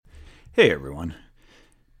Hey everyone.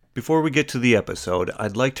 Before we get to the episode,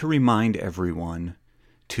 I'd like to remind everyone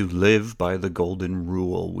to live by the golden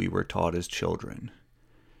rule we were taught as children.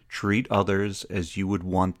 Treat others as you would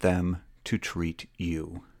want them to treat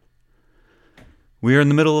you. We are in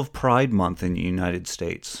the middle of Pride Month in the United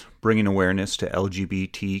States, bringing awareness to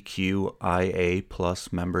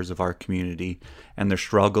LGBTQIA+ members of our community and their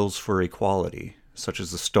struggles for equality, such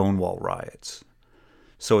as the Stonewall riots.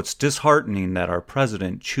 So it's disheartening that our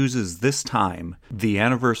president chooses this time, the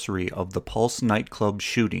anniversary of the Pulse nightclub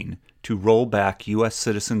shooting, to roll back U.S.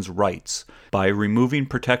 citizens' rights by removing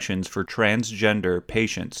protections for transgender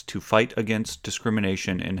patients to fight against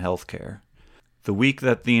discrimination in healthcare. The week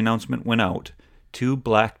that the announcement went out, 2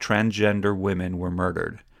 black transgender women were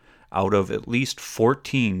murdered, out of at least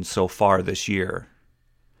 14 so far this year.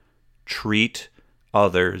 Treat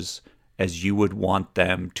others as you would want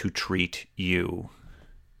them to treat you.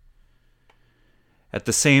 At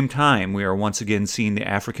the same time, we are once again seeing the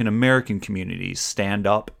African American communities stand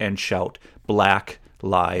up and shout, "Black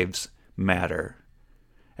Lives Matter,"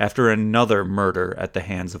 after another murder at the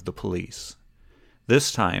hands of the police.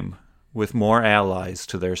 This time, with more allies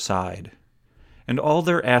to their side. And all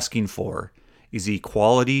they're asking for is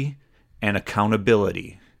equality and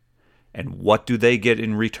accountability. And what do they get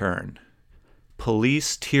in return?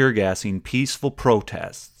 Police tear-gassing peaceful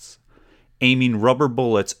protests, aiming rubber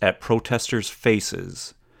bullets at protesters'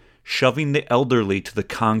 faces, shoving the elderly to the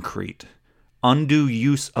concrete, undue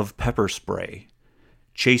use of pepper spray,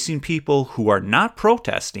 chasing people who are not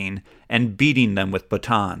protesting and beating them with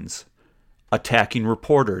batons, attacking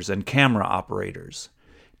reporters and camera operators,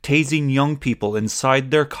 tasing young people inside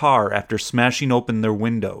their car after smashing open their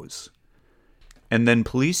windows, and then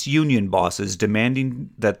police union bosses demanding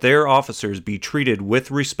that their officers be treated with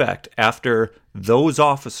respect after those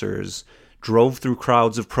officers drove through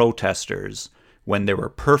crowds of protesters when there were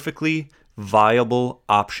perfectly viable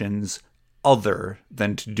options other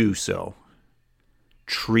than to do so.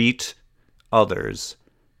 Treat others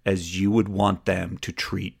as you would want them to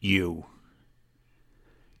treat you.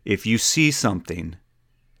 If you see something,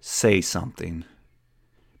 say something.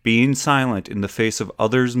 Being silent in the face of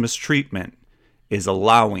others' mistreatment is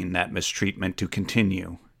allowing that mistreatment to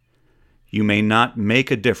continue. You may not make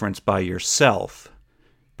a difference by yourself,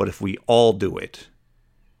 but if we all do it,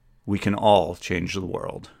 we can all change the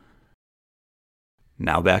world.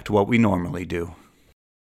 Now back to what we normally do.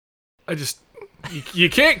 You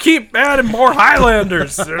can't keep adding more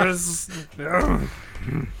Highlanders.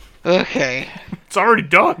 Okay. It's already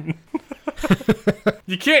done.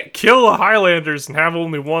 You can't kill the Highlanders and have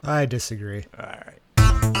only one. I disagree. All right.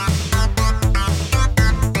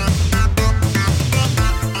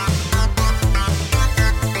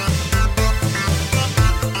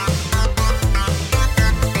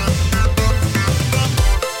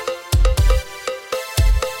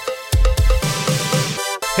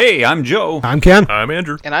 Hey, I'm Joe. I'm Ken. I'm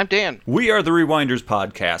Andrew. And I'm Dan. We are the Rewinders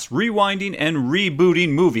podcast, rewinding and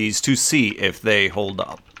rebooting movies to see if they hold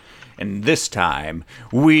up. And this time,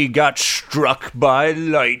 we got struck by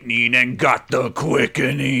lightning and got the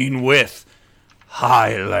quickening with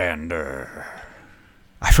Highlander.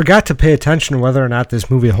 I forgot to pay attention to whether or not this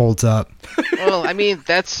movie holds up. Well, I mean,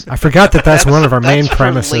 that's... I forgot that's one of our main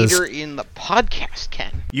premises. Later in the podcast,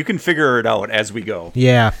 Ken. You can figure it out as we go.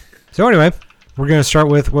 Yeah. So anyway, we're going to start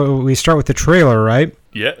with the trailer, right?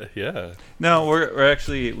 Yeah. No, we're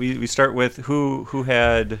actually we start with who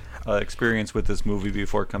had experience with this movie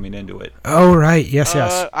before coming into it. Oh right, yes.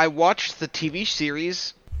 I watched the TV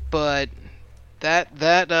series, but that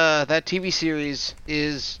TV series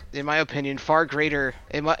is, in my opinion, far greater,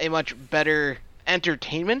 a much better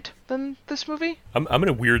entertainment than this movie. I'm in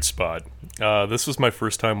a weird spot. This was my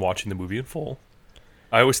first time watching the movie in full.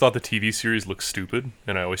 I always thought the TV series looked stupid,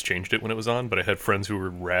 and I always changed it when it was on, but I had friends who were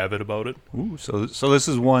rabid about it. Ooh, so this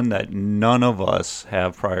is one that none of us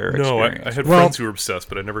have prior experience. No, I had friends who were obsessed,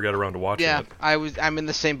 but I never got around to watching it. Yeah, I'm in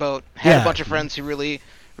the same boat. Had a bunch of friends who really,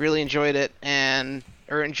 really enjoyed it,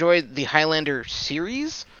 or enjoyed the Highlander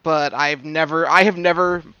series, but I have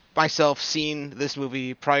never myself seen this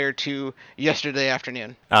movie prior to yesterday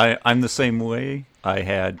afternoon. I'm the same way. I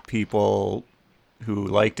had people who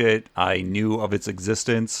liked it. I knew of its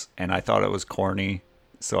existence, and I thought it was corny,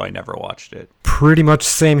 so I never watched it. Pretty much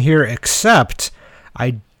the same here, except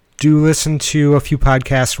I do listen to a few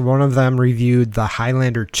podcasts. One of them reviewed the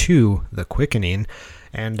Highlander 2, The Quickening,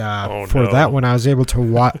 and that one I was able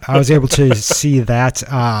to I was able to see that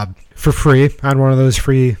for free on one of those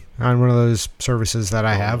services that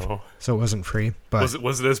I have. So it wasn't free, but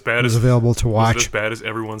was it as bad? It was available to watch. Was it as bad as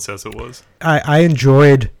everyone says it was? I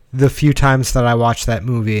enjoyed the few times that I watched that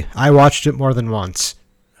movie. I watched it more than once.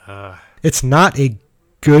 It's not a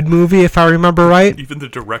good movie, if I remember right. Even the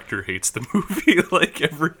director hates the movie.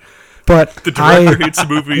 But the director hates the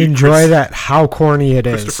movie. Enjoy that how corny it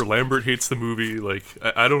is. Christopher Lambert hates the movie.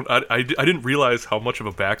 I didn't realize how much of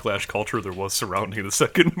a backlash culture there was surrounding the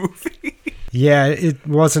second movie. Yeah, it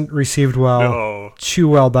wasn't received too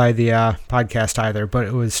well by the podcast either, but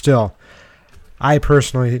it was still. I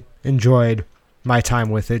personally enjoyed my time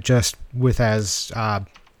with it, just with as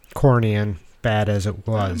corny and bad as it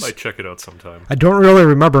was. I might check it out sometime. I don't really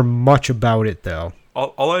remember much about it, though.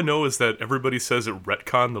 All I know is that everybody says it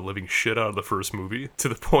retconned the living shit out of the first movie to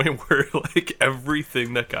the point where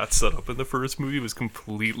everything that got set up in the first movie was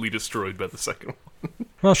completely destroyed by the second one.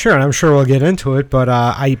 Well, sure, and I'm sure we'll get into it, but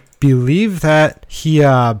I believe that he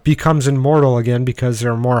becomes immortal again because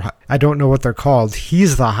there are more. I don't know what they're called.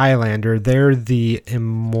 He's the Highlander. They're the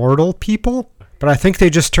immortal people. But I think they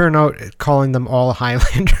just turn out calling them all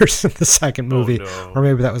Highlanders in the second movie, or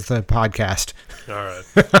maybe that was the podcast. All right.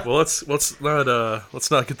 Well, let's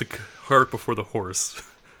not get the cart before the horse.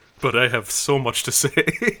 But I have so much to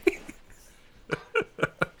say.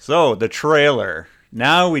 So the trailer.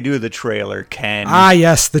 Now we do the trailer, Ken. Ah,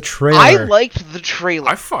 yes, the trailer. I liked the trailer.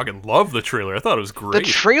 I fucking love the trailer. I thought it was great.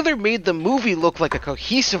 The trailer made the movie look like a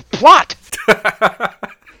cohesive plot.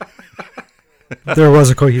 There was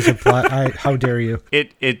a cohesive plot. How dare you?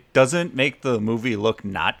 It doesn't make the movie look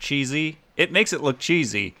not cheesy. It makes it look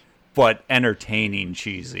cheesy, but entertaining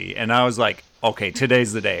cheesy. And I was like, okay,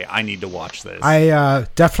 today's the day. I need to watch this. I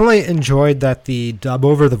definitely enjoyed that the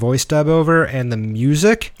voice dub over, and the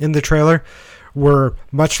music in the trailer were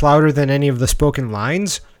much louder than any of the spoken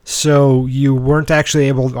lines. So you weren't actually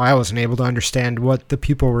I wasn't able to understand what the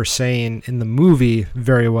people were saying in the movie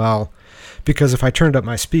very well. Because if I turned up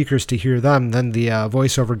my speakers to hear them, then the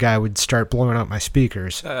voiceover guy would start blowing out my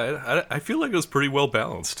speakers. I feel like it was pretty well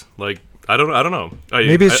balanced. I don't know.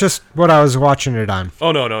 Maybe it's just what I was watching it on.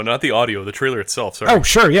 Oh, no, not the audio. The trailer itself, sorry. Oh,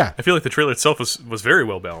 sure, yeah. I feel like the trailer itself was very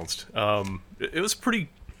well balanced. It was a pretty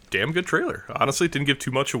damn good trailer. Honestly, it didn't give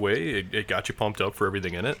too much away. It got you pumped up for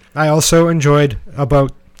everything in it. I also enjoyed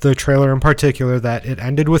about the trailer in particular that it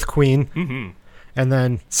ended with Queen. Mm-hmm. And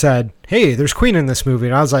then said, hey, there's Queen in this movie.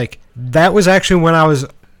 And I was like, that was actually when I was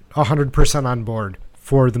 100% on board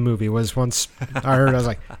for the movie. Was once I heard, I was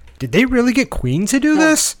like, did they really get Queen to do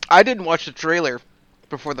this? I didn't watch the trailer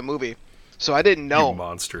before the movie, so I didn't know.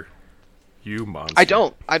 You monster. I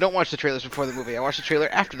don't watch the trailers before the movie. I watch the trailer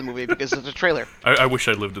after the movie because it's a trailer. I wish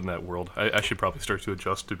I lived in that world. I should probably start to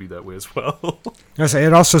adjust to be that way as well. I say,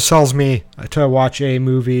 it also sells me to watch a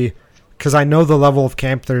movie because I know the level of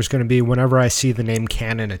camp there's going to be whenever I see the name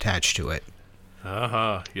canon attached to it.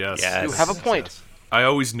 Yes. You have a point. Yes. I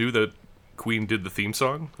always knew that Queen did the theme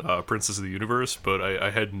song, Princess of the Universe, but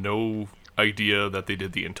I had no idea that they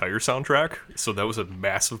did the entire soundtrack, so that was a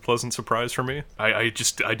massive pleasant surprise for me. I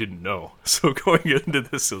didn't know. So going into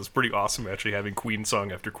this, it was pretty awesome actually having Queen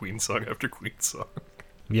song after Queen song after Queen song.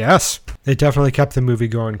 Yes, it definitely kept the movie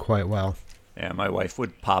going quite well. Yeah, my wife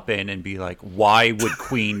would pop in and be like, why would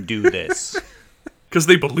Queen do this? Because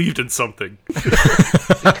they believed in something.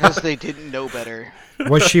 Because they didn't know better.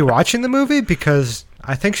 Was she watching the movie? Because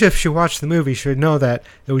I think if she watched the movie, she would know that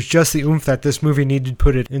it was just the oomph that this movie needed to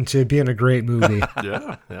put it into being a great movie.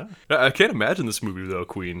 Yeah. I can't imagine this movie without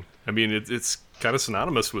Queen. I mean, it's kind of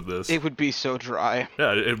synonymous with this. It would be so dry.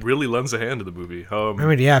 Yeah, it really lends a hand to the movie.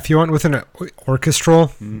 If you went with an orchestral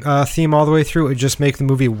theme all the way through, it would just make the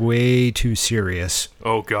movie way too serious.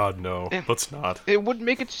 Oh, God, no. Let's not. It would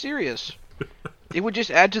make it serious. It would just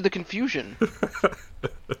add to the confusion.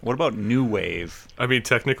 What about New Wave? I mean,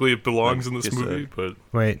 technically it belongs in this movie, but...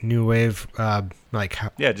 Wait, New Wave,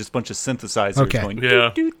 Yeah, just a bunch of synthesizers going...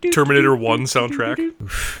 Yeah, Terminator 1 soundtrack.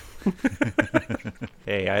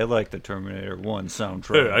 Hey, I like the Terminator 1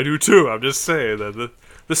 soundtrack. Hey, I do too. I'm just saying that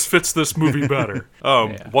this fits this movie better.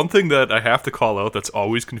 One thing that I have to call out that's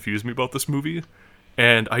always confused me about this movie,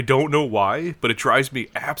 and I don't know why, but it drives me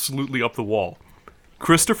absolutely up the wall.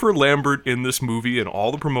 Christopher Lambert in this movie and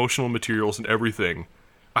all the promotional materials and everything,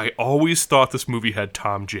 I always thought this movie had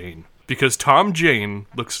Tom Jane. Because Tom Jane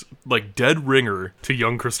looks like dead ringer to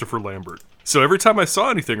young Christopher Lambert. So every time I saw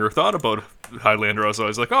anything or thought about Highlander, I was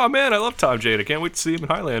always like, oh man, I love Tom Jane. I can't wait to see him in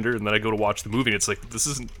Highlander. And then I go to watch the movie and it's like, this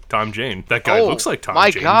isn't Tom Jane. That guy looks like Tom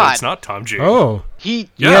Jane, but it's not Tom Jane. Oh.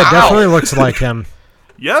 Yeah, definitely looks like him.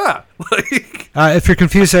 Yeah. If you're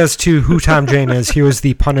confused as to who Tom Jane is, he was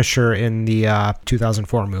the Punisher in the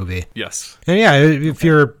 2004 movie. Yes. And yeah, if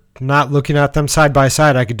you're not looking at them side by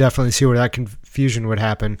side, I could definitely see where that fusion would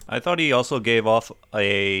happen. I thought he also gave off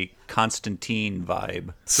a Constantine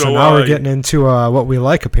vibe. So now we're getting into what we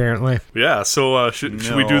like, apparently. Yeah, so should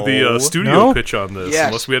we do the studio pitch on this? Yes.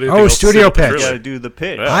 Unless we had anything else studio to say pitch. You gotta do the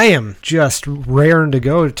pitch. Yeah. I am just raring to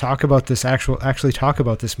go to talk about this actually talk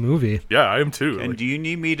about this movie. Yeah, I am too. And do you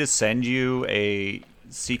need me to send you a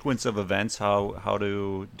sequence of events how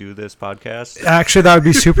to do this podcast? Actually, that would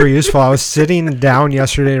be super useful. I was sitting down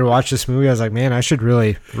yesterday to watch this movie. I was like, man, I should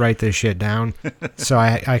really write this shit down so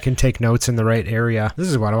I can take notes in the right area. This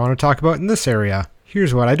is what I want to talk about in this area.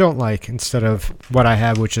 Here's what I don't like, instead of what I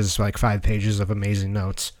have, which is like 5 pages of amazing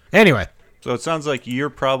notes. Anyway. So it sounds like you're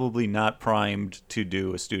probably not primed to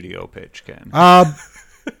do a studio pitch, Ken.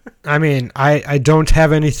 I mean, I don't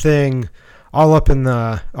have anything all up in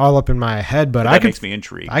my head, but that makes me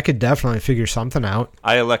intrigued. I could definitely figure something out.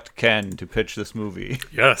 I elect Ken to pitch this movie.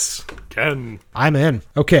 Yes, Ken. I'm in.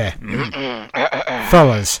 Okay.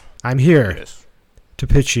 Fellas, I'm here to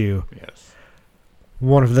pitch you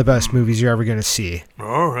one of the best movies you're ever going to see.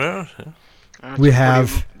 Oh, yeah. We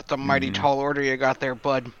have... It's a mighty tall order you got there,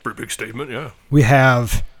 bud. Pretty big statement, yeah. We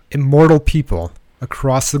have immortal people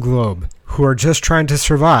across the globe who are just trying to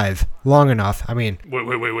survive long enough. I mean... Wait.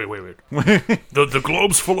 the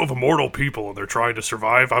globe's full of immortal people, and they're trying to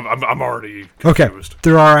survive? I'm already confused. Okay,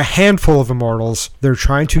 there are a handful of immortals. They're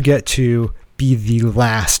trying to get to be the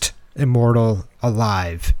last immortal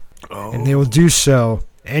alive. Oh. And they will do so...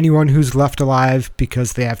 Anyone who's left alive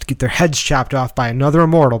because they have to get their heads chopped off by another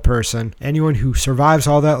immortal person. Anyone who survives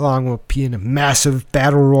all that long will be in a massive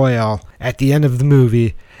battle royale at the end of the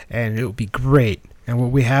movie, and it will be great. And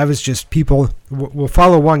what we have is just people. We'll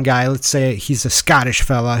follow one guy. Let's say he's a Scottish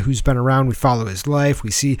fella who's been around. We follow his life.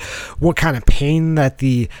 We see what kind of pain that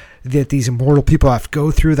these immortal people have to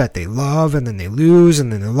go through, that they love and then they lose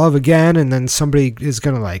and then they love again, and then somebody is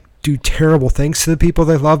gonna do terrible things to the people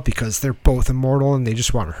they love because they're both immortal and they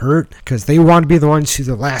just want to hurt because they want to be the ones who's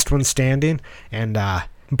the last one standing. And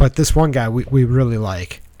but this one guy we really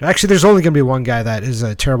like. Actually, there's only going to be one guy that is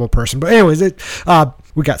a terrible person. But anyways,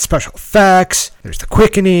 we got special effects. There's the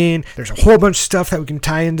quickening. There's a whole bunch of stuff that we can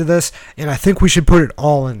tie into this. And I think we should put it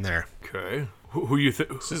all in there. Okay. Who you think?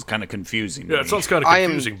 This is kind of confusing. Yeah, it sounds kind of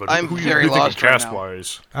confusing. I'm who very you lost think right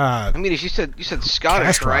cast-wise? I mean, you said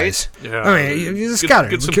Scottish, right? Yeah. I mean, he's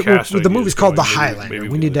Scottish. The movie's called The Highlander. Maybe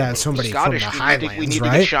we need to have somebody Scottish, from the Highlands, we need to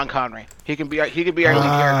right? get Sean Connery. He can be our lead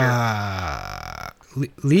character.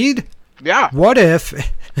 Lead? Yeah. What if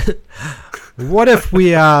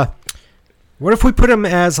we put him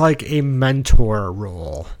as a mentor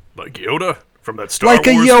role? Like Yoda from that Star Wars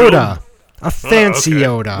a Yoda. film? A fancy okay.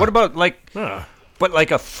 Yoda. What about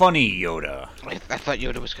but a funny Yoda? I thought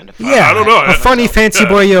Yoda was kind of fun. Yeah, I don't know. A funny fancy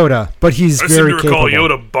boy Yoda, but he's very capable. I seem to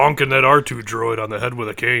recall Yoda bonking that R2 droid on the head with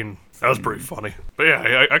a cane. That was pretty funny. But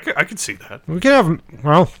yeah, I can see that. We can have,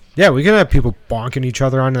 we can have people bonking each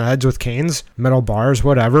other on the heads with canes, metal bars,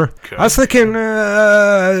 whatever. Okay. I was thinking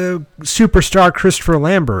superstar Christopher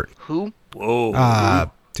Lambert. Who? Whoa.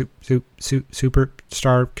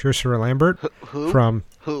 Superstar Christopher Lambert. Who? From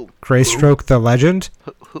Who? Greystroke the Legend.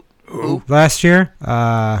 Who? Last year.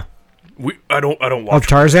 I don't watch of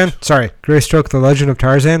Tarzan. movies. Sorry, Greystroke the Legend of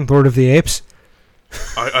Tarzan, Lord of the Apes.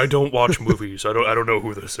 I don't watch movies. I don't know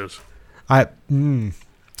who this is. I mean,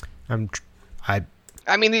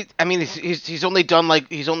 he's only done like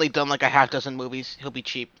a half dozen movies. He'll be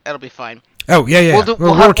cheap. That'll be fine. Oh yeah.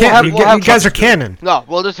 You guys are canon. No,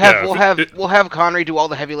 we'll have Connery do all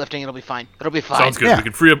the heavy lifting. It'll be fine. Sounds good. Yeah. We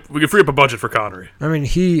can free up a budget for Connery. I mean,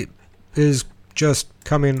 he is just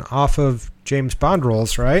coming off of James Bond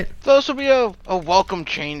roles, right? This will be a welcome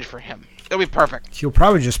change for him. It'll be perfect. He'll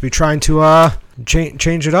probably just be trying to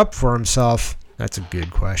change it up for himself. That's a good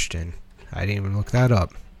question. I didn't even look that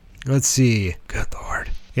up. Let's see. Good Lord.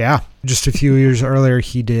 Yeah, just a few years earlier,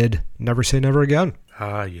 he did Never Say Never Again.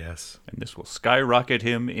 Ah, yes. And this will skyrocket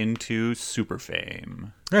him into super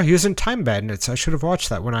fame. Yeah, he was in Time Bandits. I should have watched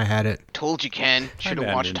that when I had it. Told you, Ken. Should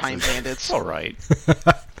have watched Time Bandits. All right.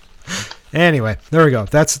 Anyway, there we go.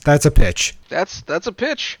 That's a pitch. That's a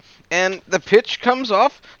pitch. And the pitch comes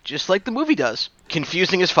off just like the movie does.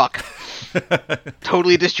 Confusing as fuck.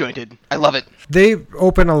 Totally disjointed. I love it. They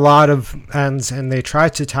open a lot of ends and they try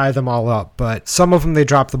to tie them all up, but some of them they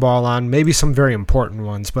drop the ball on, maybe some very important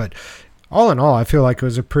ones, but all in all, I feel like it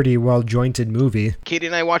was a pretty well-jointed movie. Katie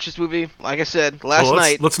and I watched this movie, like I said, last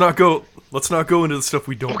night. Let's not go into the stuff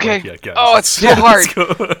we don't like yet, guys. Oh, it's so hard.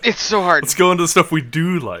 It's so hard. Let's go into the stuff we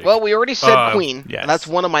do like. Well, we already said Queen. Yes. And that's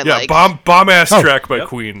one of my likes. Bomb-ass track by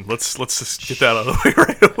Queen. Let's just get that out of the way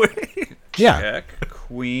right away. Yeah. Check.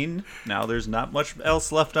 Queen. Now there's not much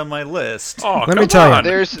else left on my list. Oh, let me tell you.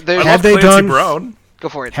 There's I love Clancy Brown. Go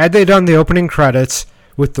for it. Had they done the opening credits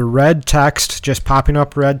with the red text, just popping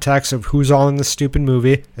up red text of who's all in this stupid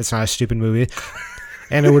movie, it's not a stupid movie,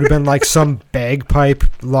 and it would have been like some bagpipe,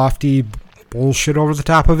 lofty bullshit over the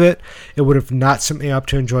top of it, it would have not set me up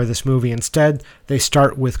to enjoy this movie. Instead, they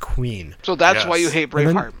start with Queen. So that's why you hate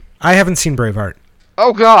Braveheart. I haven't seen Braveheart.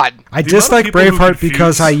 Oh, God. I dislike Braveheart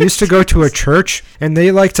because I used to go to a church, and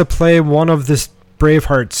they like to play one of the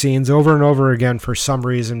Braveheart scenes over and over again for some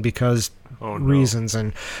reason because reasons.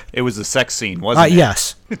 And it was a sex scene, wasn't it?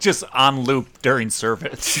 Yes. Just on loop during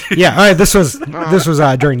service. Yeah, all right, this was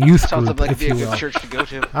during youth Sounds group, like if it'd you be a will. good church to go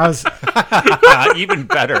to. I was Even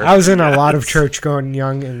better. I was in a lot of church going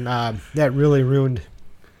young, and that really ruined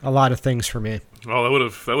a lot of things for me. Well, that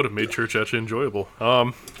would have made church actually enjoyable.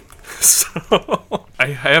 So I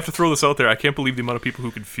have to throw this out there. I can't believe the amount of people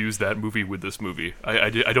who confuse that movie with this movie. I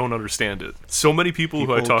don't understand it. So many people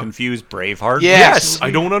who I talk confuse Braveheart. Yes.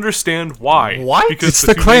 I don't understand why. What? Because It's the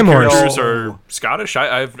the two main Claymores. characters are Scottish.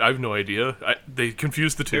 I have no idea. They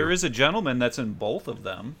confuse the two. There is a gentleman that's in both of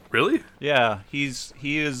them. Really? Yeah, he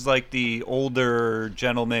is like the older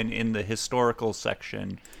gentleman in the historical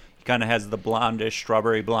section. He kind of has the blondish,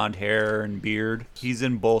 strawberry blonde hair and beard. He's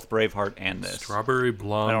in both Braveheart and this. Strawberry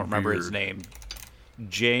blonde. I don't remember beard. his name.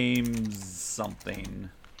 James something.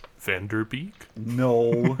 Vanderbeek?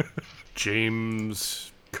 No.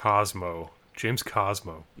 James Cosmo.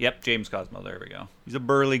 Yep, James Cosmo. There we go. He's a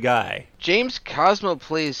burly guy. James Cosmo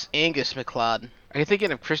plays Angus MacLeod. Are you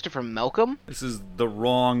thinking of Christopher Malcolm? This is the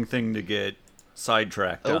wrong thing to get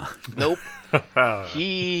sidetracked on. Nope.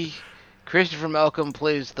 Christopher Malcolm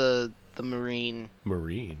plays the Marine.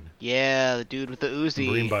 Marine? Yeah, the dude with the Uzi.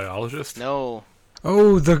 Marine biologist? No.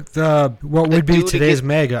 Oh, the what The would be dude today's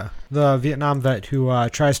MAGA, the Vietnam vet who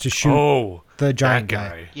tries to shoot the giant that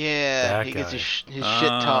guy. Yeah, That he gets guy. his shit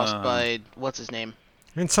tossed by, what's his name?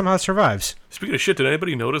 And somehow survives. Speaking of shit, did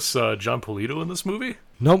anybody notice John Polito in this movie?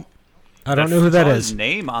 Nope. I don't know who that I saw is. his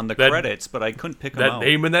name on the That- credits, but I couldn't pick him That out.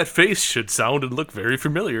 name and that face should sound and look very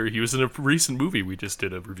familiar. He was in a recent movie we just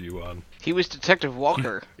did a review on. He was Detective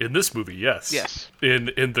Walker. In this movie, yes. Yes.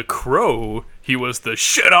 In The Crow, he was the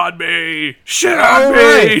shit on me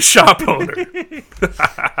right. shop owner.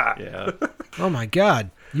 Yeah. Oh my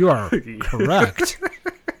God, you are correct.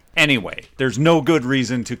 Anyway, there's no good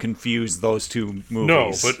reason to confuse those two No,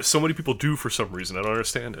 movies. but so many people do for some reason. I don't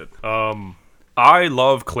understand it. I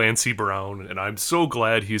love Clancy Brown, and I'm so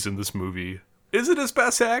glad he's in this movie. Is it his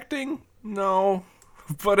best acting? No.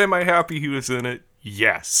 But am I happy he was in it?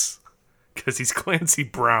 Yes. Because he's Clancy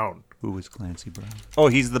Brown. Who was Clancy Brown? Oh,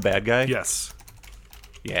 he's the bad guy? Yes.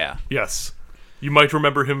 Yeah. Yes. You might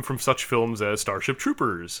remember him from such films as Starship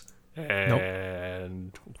Troopers.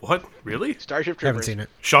 And what? Really? Starship Troopers. Haven't seen it.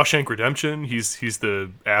 Shawshank Redemption. He's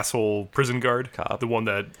the asshole prison guard Cop. The one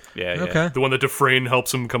that Okay. the one that Dufresne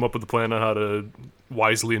helps him come up with a plan on how to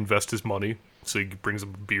wisely invest his money. So he brings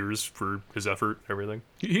him beers for his effort, everything.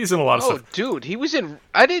 He's in a lot of Oh, stuff. dude, he was in.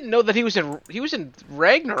 I didn't know that he was in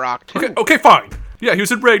Ragnarok too. Okay, fine. Yeah, he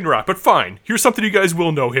was in Ragnarok, but fine. Here's something you guys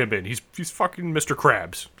will know him in. He's fucking Mr.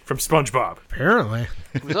 Krabs from SpongeBob. Apparently,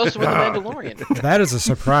 He was also in The Mandalorian that is a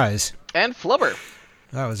surprise. and Flubber.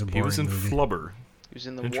 That was a boring He was in movie. Flubber. He was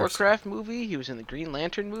in the Interesting. Warcraft movie. He was in the Green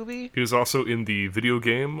Lantern movie. He was also in the video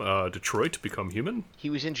game Detroit Become Human. He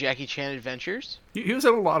was in Jackie Chan Adventures. He was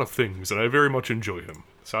in a lot of things, and I very much enjoy him.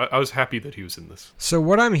 So I was happy that he was in this. So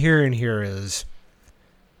what I'm hearing here is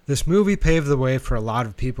this movie paved the way for a lot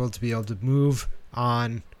of people to be able to move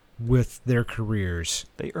on with their careers.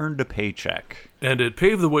 They earned a paycheck. And it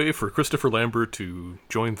paved the way for Christopher Lambert to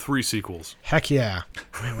join 3 sequels. Heck yeah.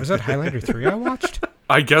 Man, was that Highlander 3 I watched?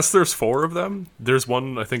 I guess there's 4 of them. There's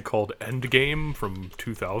one, I think, called Endgame from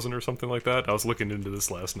 2000 or something like that. I was looking into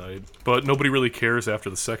this last night. But nobody really cares after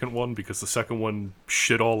the second one because the second one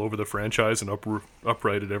shit all over the franchise and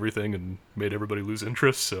uprighted everything and made everybody lose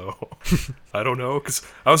interest. So I don't know. Because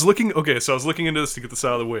I was looking into this to get this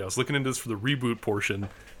out of the way. I was looking into this for the reboot portion,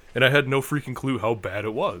 and I had no freaking clue how bad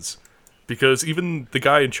it was. Because even the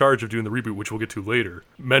guy in charge of doing the reboot, which we'll get to later,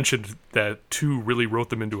 mentioned that 2 really wrote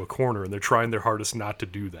them into a corner, and they're trying their hardest not to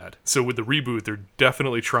do that. So with the reboot, they're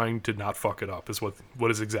definitely trying to not fuck it up, is what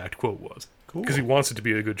his exact quote was. Cool. Because he wants it to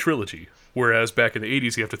be a good trilogy. Whereas back in the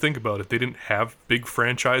 80s, you have to think about it, they didn't have big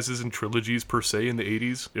franchises and trilogies per se in the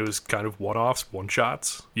 80s. It was kind of one-offs,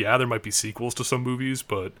 one-shots. Yeah, there might be sequels to some movies,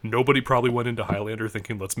 but nobody probably went into Highlander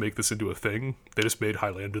thinking, let's make this into a thing. They just made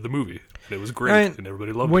Highlander the movie. And it was great, Right. and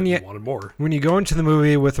everybody loved When it you- and wanted more. When you go into the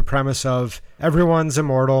movie with the premise of everyone's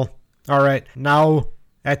immortal, all right, now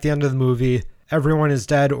at the end of the movie, everyone is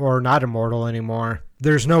dead or not immortal anymore,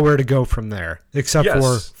 there's nowhere to go from there except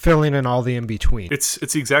for filling in all the in-between. It's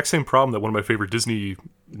the exact same problem that one of my favorite Disney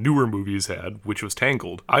newer movies had, which was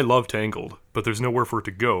Tangled. I love Tangled, but there's nowhere for it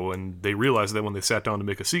to go, and they realized that when they sat down to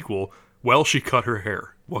make a sequel, well, she cut her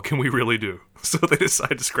hair. What can we really do? So they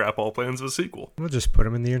decided to scrap all plans of a sequel. We'll just put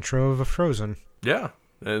him in the intro of a Frozen. Yeah,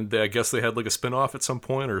 and I guess they had like a spin-off at some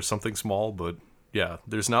point or something small, but yeah,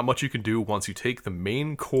 there's not much you can do once you take the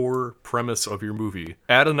main core premise of your movie,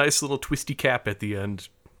 add a nice little twisty cap at the end,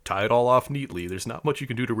 tie it all off neatly. There's not much you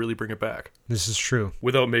can do to really bring it back. This is true.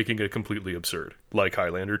 Without making it completely absurd, like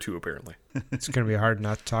Highlander 2, apparently. It's going to be hard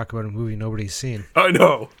not to talk about a movie nobody's seen. I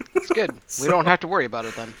know. It's good. We don't have to worry about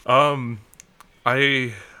it then.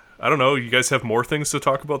 I don't know. You guys have more things to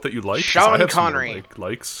talk about that you like? Sean Connery.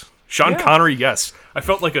 Likes. Sean Connery, yes. I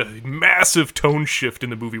felt like a massive tone shift in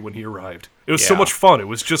the movie when he arrived. It was so much fun. It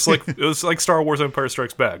was just like Star Wars Empire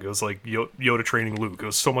Strikes Back. It was like Yoda training Luke. It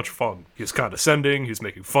was so much fun. He was condescending. He was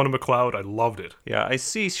making fun of McCloud. I loved it. Yeah, I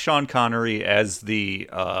see Sean Connery as the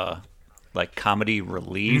comedy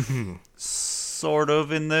relief sort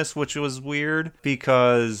of in this, which was weird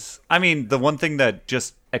because, I mean, the one thing that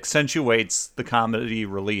just accentuates the comedy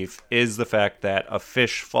relief is the fact that a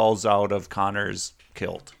fish falls out of Connor's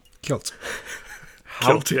kilt.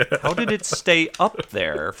 How did it stay up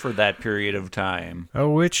there for that period of time?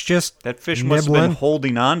 Oh, it's just that fish must have been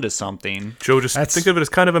holding on to something. Joe, just think of it as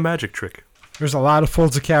kind of a magic trick. There's a lot of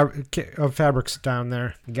folds of fabrics down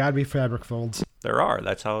there. Gotta be fabric folds. There are.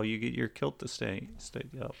 That's how you get your kilt to stay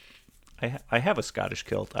up. I have a Scottish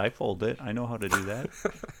kilt. I fold it. I know how to do that.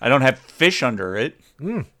 I don't have fish under it.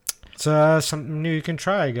 It's something new you can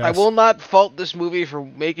try, I guess. I will not fault this movie for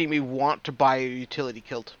making me want to buy a utility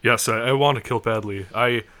kilt. Yes, I want a kilt badly.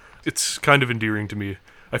 It's kind of endearing to me.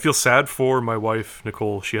 I feel sad for my wife,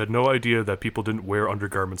 Nicole. She had no idea that people didn't wear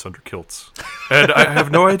undergarments under kilts. And I have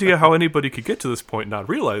no idea how anybody could get to this point and not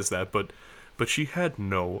realize that, but she had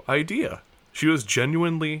no idea. She was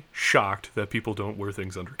genuinely shocked that people don't wear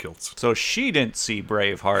things under kilts. So she didn't see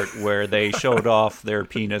Braveheart where they showed off their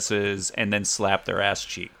penises and then slapped their ass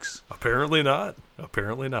cheeks. Apparently not.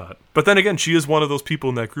 But then again, she is one of those people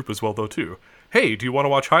in that group as well, though, too. Hey, do you want to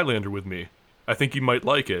watch Highlander with me? I think you might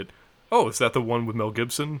like it. Oh, is that the one with Mel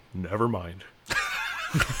Gibson? Never mind.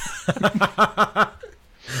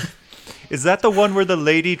 Is that the one where the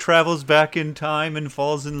lady travels back in time and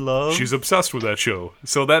falls in love? She's obsessed with that show.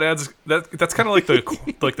 So that adds that's kind of like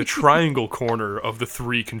the triangle corner of the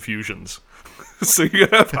three confusions. So you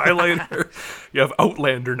have Highlander, you have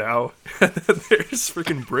Outlander now, and then there's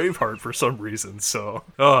freaking Braveheart for some reason. So,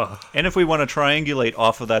 And if we want to triangulate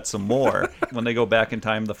off of that some more, when they go back in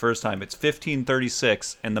time the first time, it's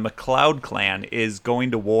 1536, and the MacLeod clan is going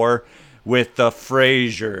to war with the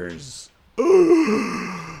Frasers.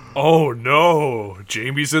 Oh no,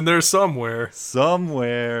 Jamie's in there somewhere.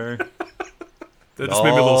 That just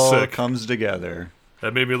made me a little sick. Comes together.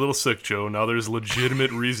 That made me a little sick, Joe. Now there's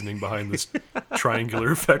legitimate reasoning behind this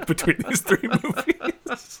triangular effect between these three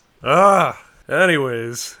movies.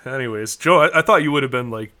 Anyways, Joe, I thought you would have been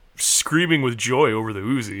like screaming with joy over the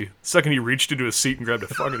Uzi. The second he reached into his seat and grabbed a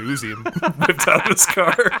fucking Uzi and whipped out of his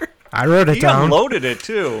car. I wrote it down. He unloaded it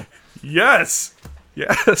too. Yes.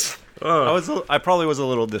 I probably was a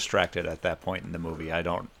little distracted at that point in the movie. I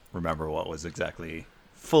don't remember what was exactly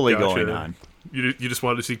fully going on. You just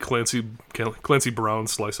wanted to see Clancy Brown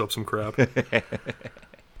slice up some crap.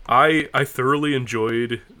 I thoroughly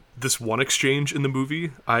enjoyed this one exchange in the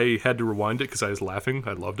movie. I had to rewind it because I was laughing.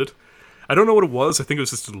 I loved it. I don't know what it was. I think it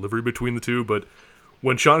was just a delivery between the two. But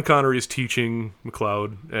when Sean Connery is teaching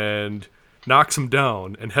MacLeod and knocks him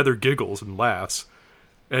down, and Heather giggles and laughs,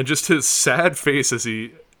 and just his sad face as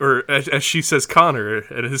she says Connor,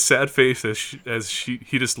 and his sad face as he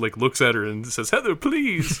just like looks at her and says, Heather,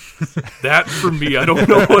 please. That for me, I don't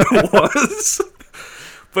know what it was,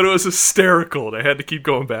 but it was hysterical, and I had to keep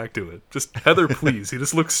going back to it. Just Heather, please. He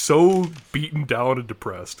just looks so beaten down and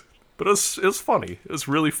depressed. But it was funny. It was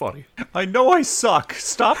really funny. I know I suck.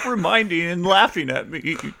 Stop reminding and laughing at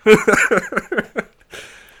me.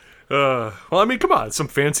 Well, I mean, come on. Some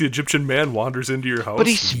fancy Egyptian man wanders into your house. But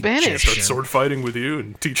he's Spanish. Starts sword fighting with you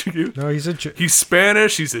and teaching you. No, he's He's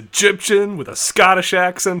Spanish. He's Egyptian with a Scottish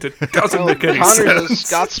accent. It doesn't make any sense. Connor's a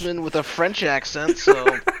Scotsman with a French accent,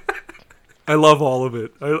 so... I love all of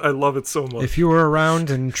it. I love it so much. If you were around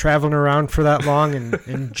and traveling around for that long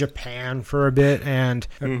in Japan for a bit and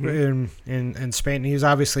in Spain, he was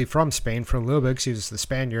obviously from Spain for a little bit because he was the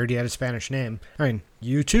Spaniard. He had a Spanish name. I mean,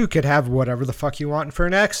 you too could have whatever the fuck you want for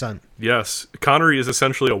an accent. Yes. Connery is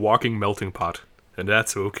essentially a walking melting pot, and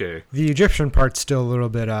that's okay. The Egyptian part's still a little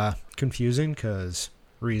bit confusing because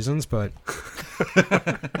reasons, but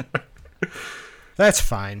that's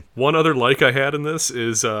fine. One other like I had in this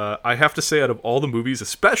is I have to say, out of all the movies,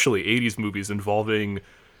 especially 80s movies involving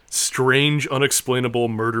strange, unexplainable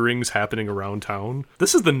murderings happening around town,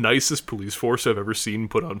 this is the nicest police force I've ever seen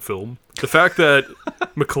put on film. The fact that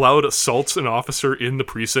McLeod assaults an officer in the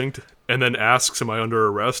precinct and then asks, "Am I under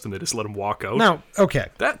arrest?" and they just let him walk out. No, okay.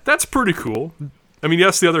 That's pretty cool. I mean,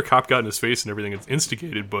 yes, the other cop got in his face and everything, it's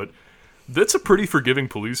instigated, but that's a pretty forgiving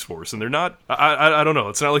police force, and they're not, I don't know,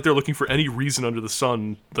 it's not like they're looking for any reason under the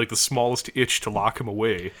sun, like the smallest itch to lock him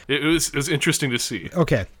away. It was interesting to see.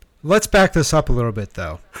 Okay, let's back this up a little bit,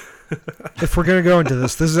 though. If we're going to go into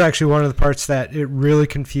this is actually one of the parts that it really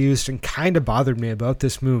confused and kind of bothered me about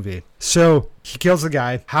this movie. So, he kills the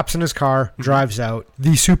guy, hops in his car, drives out.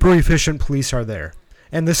 The super efficient police are there.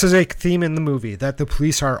 And this is a theme in the movie, that the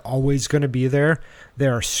police are always going to be there. They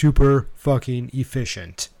are super fucking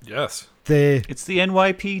efficient. Yes. It's the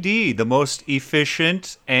NYPD, the most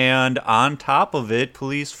efficient and on top of it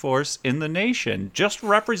police force in the nation, just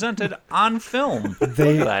represented on film. Look at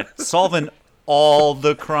that, solving all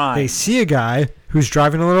the crime. They see a guy who's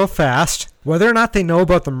driving a little fast. Whether or not they know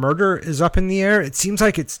about the murder is up in the air. It seems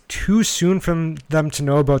like it's too soon for them to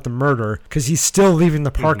know about the murder because he's still leaving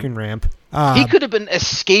the parking ramp. He could have been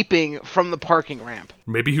escaping from the parking ramp.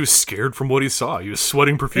 Maybe he was scared from what he saw. He was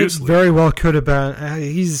sweating profusely. It very well could have been.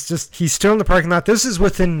 He's still in the parking lot. This is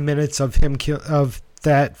within minutes of him of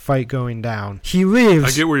that fight going down. He leaves.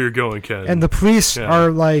 I get where you're going, Ken. And the police are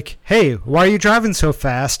like, "Hey, why are you driving so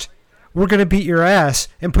fast? We're going to beat your ass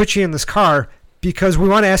and put you in this car because we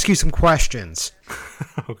want to ask you some questions."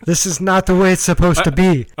 Okay. This is not the way it's supposed to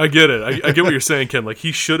be. I get it. I get what you're saying, Ken. Like,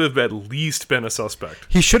 he should have at least been a suspect.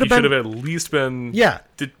 He should have at least been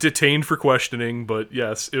detained for questioning, but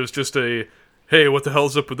yes, it was just a, "Hey, what the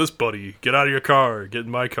hell's up with this, buddy? Get out of your car. Get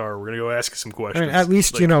in my car. We're going to go ask you some questions." I mean, at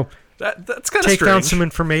least, like, that's kind of take strange. down some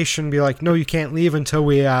information, be like, "No, you can't leave until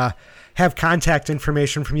we have contact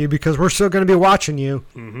information from you because we're still going to be watching you."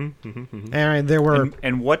 And there were...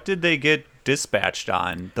 And what did they get dispatched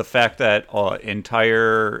on? The fact that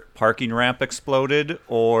entire parking ramp exploded,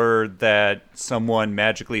 or that someone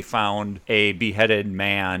magically found a beheaded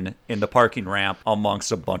man in the parking ramp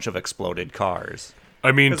amongst a bunch of exploded cars?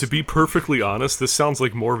 I mean, to be perfectly honest, this sounds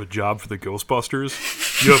like more of a job for the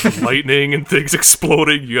Ghostbusters. You have lightning and things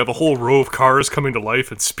exploding. You have a whole row of cars coming to life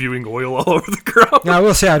and spewing oil all over the ground. Now, I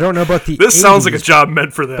will say, I don't know about the This 80s, sounds like a job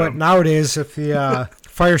meant for them. But nowadays, if the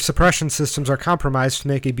fire suppression systems are compromised to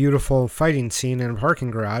make a beautiful fighting scene in a parking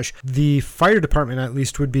garage, the fire department at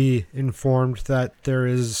least would be informed that there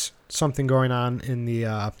is something going on in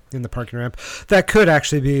the parking ramp. That could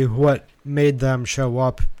actually be what made them show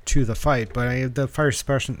up to the fight, but the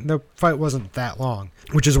fight wasn't that long,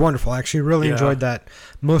 which is wonderful. I actually really enjoyed that.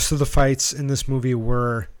 Most of the fights in this movie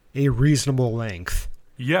were a reasonable length.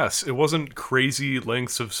 Yes, it wasn't crazy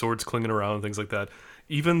lengths of swords clinging around and things like that.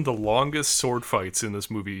 Even the longest sword fights in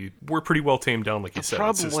this movie were pretty well tamed down, like you said. The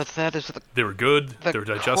problem with that is they were good, they were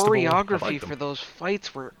digestible. The choreography for those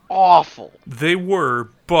fights were awful. They were,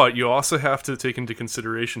 but you also have to take into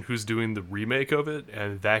consideration who's doing the remake of it,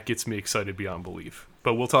 and that gets me excited beyond belief.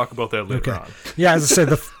 But we'll talk about that later on. Yeah, as I said,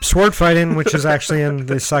 the sword fighting, which is actually in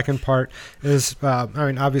the second part, is,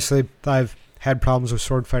 obviously, I've had problems with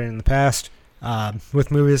sword fighting in the past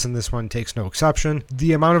with movies, and this one takes no exception.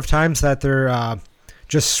 The amount of times that they're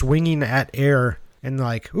just swinging at air and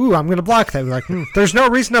like, "Ooh, I'm going to block that." We're like, there's no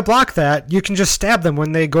reason to block that. You can just stab them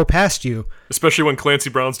when they go past you. Especially when Clancy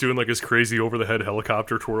Brown's doing like his crazy over-the-head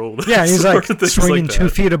helicopter twirl. Yeah, he's like swinging like 2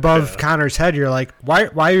 feet above Connor's head. You're like, why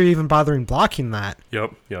are you even bothering blocking that?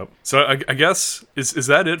 Yep. So I guess, is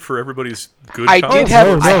that it for everybody's good I comments?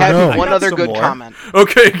 I have one other good comment.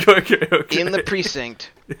 Okay. In the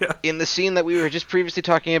precinct, in the scene that we were just previously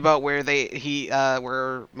talking about where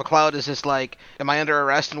where McLeod is just like, "Am I under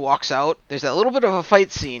arrest?" and walks out, there's that little bit of a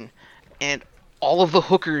fight scene, and all of the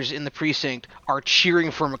hookers in the precinct are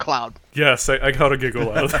cheering for McLeod. Yes, I got a giggle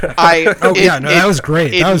out of that. That was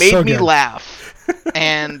great. It was made so me good. laugh,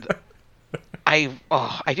 and I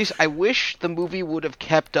wish the movie would have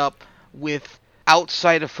kept up with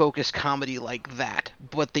outside of focus comedy like that,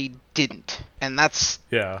 but they didn't, and that's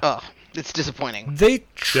it's disappointing. They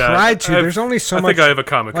tried to. There's only so much. I think I have a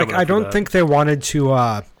comment coming up. I don't think they wanted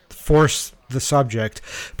to force the subject,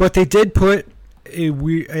 but they did put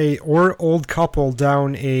a old couple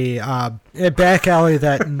down a back alley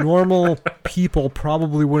that normal people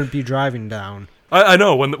probably wouldn't be driving down. I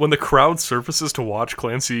know when the crowd surfaces to watch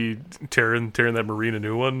Clancy tearing that Marine a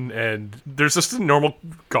new one, and there's just a normal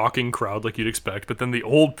gawking crowd like you'd expect, but then the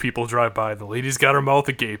old people drive by, the lady's got her mouth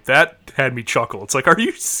agape. That had me chuckle. It's like, are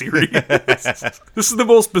you serious? This is the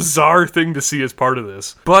most bizarre thing to see as part of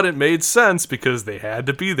this, but it made sense because they had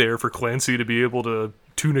to be there for Clancy to be able to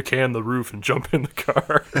tuna can the roof and jump in the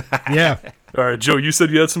car. Yeah. All right, Joe, you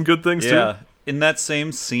said you had some good things too? Yeah. In that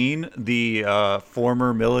same scene, the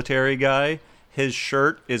former military guy, his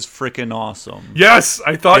shirt is freaking awesome. Yes,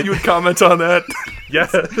 I thought you would comment on that.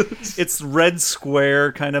 Yes. It's red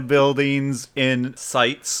square kind of buildings in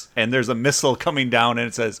sights, and there's a missile coming down, and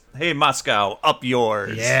it says, "Hey, Moscow, up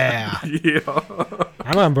yours." Yeah. Yeah.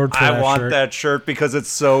 I'm on board for that I want shirt. that shirt because it's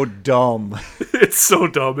so dumb. It's so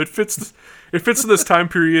dumb. It fits in this time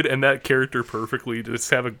period and that character perfectly. To just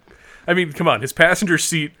have I mean, come on. His passenger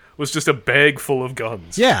seat was just a bag full of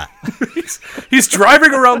guns. Yeah. He's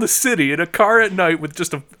driving around the city in a car at night with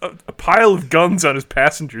just a pile of guns on his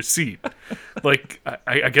passenger seat. Like,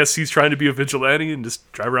 I guess he's trying to be a vigilante and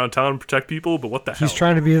just drive around town and protect people, but what the hell? He's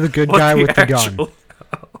trying to be the good guy with the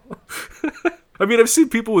gun. I mean, I've seen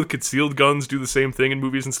people with concealed guns do the same thing in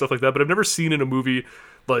movies and stuff like that, but I've never seen in a movie,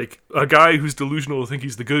 like, a guy who's delusional to think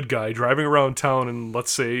he's the good guy driving around town in,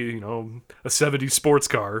 let's say, a 70s sports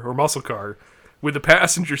car or muscle car with a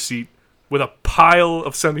passenger seat with a pile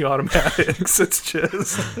of semi-automatics.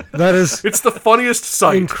 It's the funniest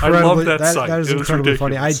sight. I love that sight. That is incredibly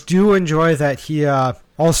funny. I do enjoy that he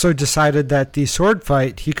also decided that the sword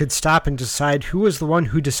fight, he could stop and decide who was the one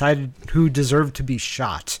who deserved to be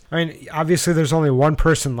shot. I mean, obviously there's only one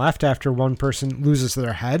person left after one person loses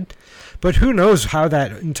their head, but who knows how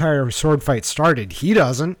that entire sword fight started. He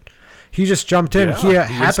doesn't. He just jumped in. He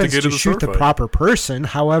happens to shoot the proper person.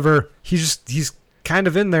 However, he's kind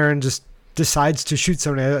of in there and just decides to shoot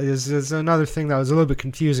somebody. Is another thing that was a little bit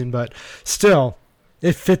confusing, but still,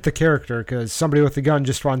 it fit the character because somebody with a gun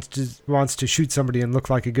just wants to shoot somebody and look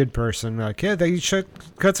like a good person. Like, yeah, they should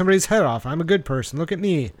cut somebody's head off. I'm a good person. Look at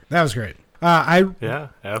me. That was great. I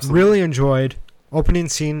really enjoyed opening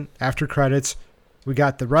scene after credits. We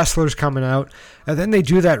got the wrestlers coming out, and then they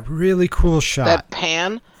do that really cool shot. That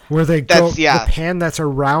pan. Where they go, the pan that's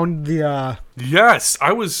around the... Yes,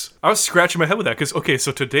 I was scratching my head with that, because, okay,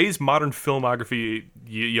 so today's modern filmography,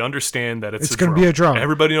 you understand that it's going to be a drone.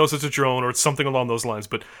 Everybody knows it's a drone, or it's something along those lines,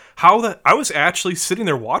 but I was actually sitting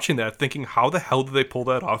there watching that, thinking, how the hell did they pull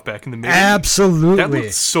that off back in the mid-80s? Absolutely. That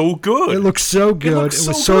looked so good. It looked so good. It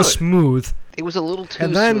was so smooth. It was a little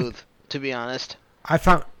too smooth, to be honest. I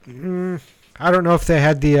found... I don't know if they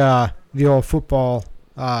had the old football...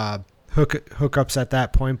 hookups at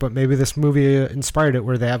that point, but maybe this movie inspired it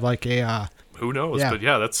where they have like a who knows. Yeah. But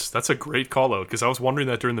yeah, that's a great call out, because I was wondering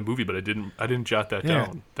that during the movie, but I didn't jot that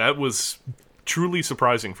down. That was truly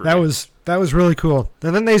surprising for me. That was really cool.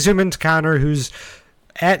 And then they zoom into Connor, who's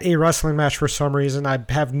at a wrestling match for some reason. I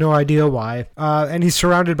have no idea why, and he's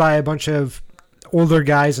surrounded by a bunch of older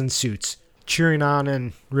guys in suits cheering on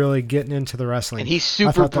and really getting into the wrestling. And he's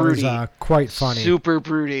super broody. That was quite funny. Super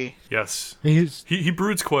broody. Yes. He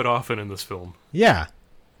broods quite often in this film. Yeah.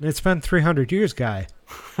 It's been 300 years, guy.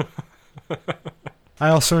 I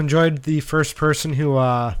also enjoyed the first person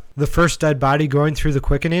the first dead body going through the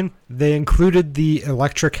quickening. They included the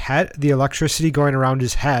electricity going around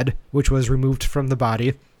his head, which was removed from the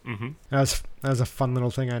body. Mm-hmm. That was a fun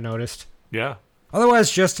little thing I noticed. Yeah.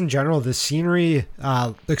 Otherwise, just in general, the scenery,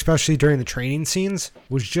 especially during the training scenes,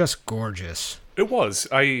 was just gorgeous. It was.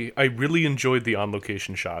 I really enjoyed the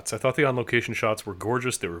on-location shots. I thought the on-location shots were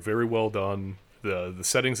gorgeous. They were very well done. The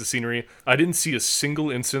settings, the scenery. I didn't see a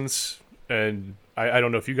single instance, and I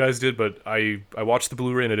don't know if you guys did, but I watched the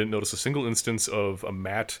Blu-ray and I didn't notice a single instance of a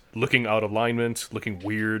matte looking out of alignment, looking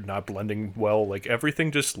weird, not blending well. Like,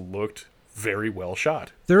 everything just looked very well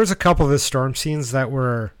shot. There was a couple of the storm scenes that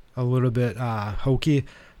were a little bit hokey,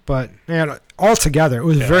 but man, altogether it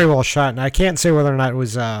was very well shot, and I can't say whether or not it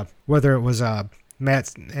was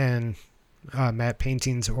matte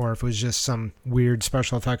paintings or if it was just some weird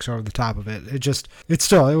special effects over the top of it. It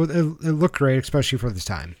looked great, especially for this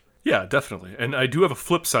time. Yeah, definitely. And I do have a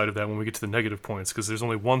flip side of that when we get to the negative points, because there's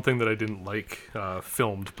only one thing that I didn't like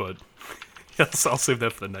filmed, but yes, I'll save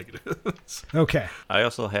that for the negatives. Okay. I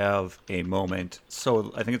also have a moment.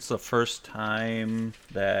 So I think it's the first time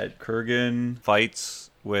that Kurgan fights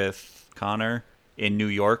with Connor in New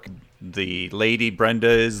York. The lady Brenda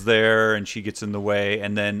is there, and she gets in the way,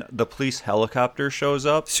 and then the police helicopter shows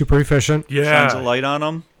up. Super efficient. Yeah. Shines a light on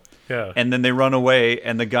them. Yeah. And then they run away,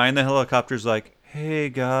 and the guy in the helicopter's like, "Hey,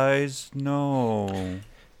 guys, no.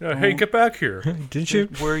 Hey, get back here." Didn't you?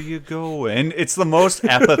 Where you going? It's the most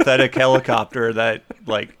apathetic helicopter that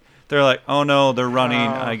They're like, oh no, they're running.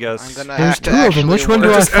 I guess there's two of them. Which one do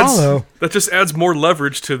I follow? That just adds more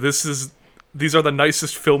leverage to these are the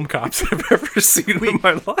nicest film cops I've ever seen in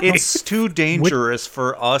my life. It's too dangerous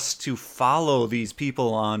for us to follow these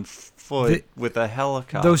people on foot with a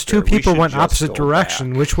helicopter. Those two people went opposite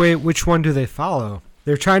direction. Back. Which one do they follow?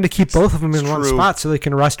 They're trying to keep both of them in one spot so they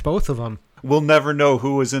can arrest both of them. We'll never know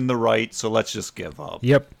who was in the right, so let's just give up.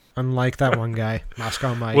 Yep. Unlike that one guy,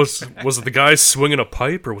 Moscow Mike. Was it the guy swinging a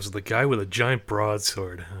pipe, or was it the guy with a giant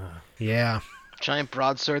broadsword? Yeah. Giant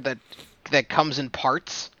broadsword that comes in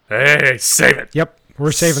parts. Hey, save it. Yep,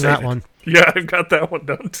 we're saving that one. Yeah, I've got that one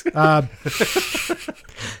done too.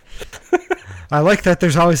 I like that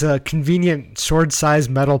there's always a convenient sword-sized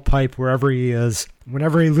metal pipe wherever he is.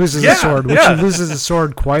 Whenever he loses a sword, which he loses a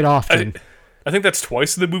sword quite often. I think that's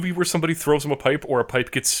twice in the movie where somebody throws him a pipe or a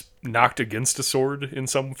pipe gets knocked against a sword in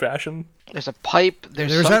some fashion. There's a pipe.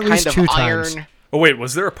 There's some at least kind two of times. iron. Oh wait,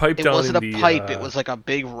 was there a pipe down in the... It wasn't a pipe. It was like a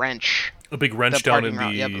big wrench. A big wrench down in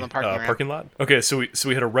the parking lot? Okay, so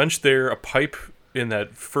we had a wrench there, a pipe in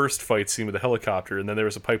that first fight scene with the helicopter, and then there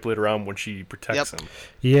was a pipe later on when she protects him.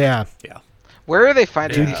 Yeah. Yeah. Where are they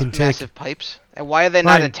finding these massive pipes? And why are they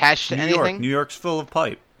not attached to anything? New York's full of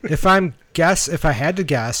pipe. If I had to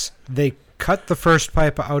guess, they cut the first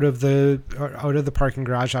pipe out of the parking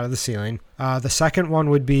garage, out of the ceiling. The second one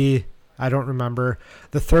would be, I don't remember.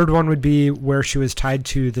 The third one would be where she was tied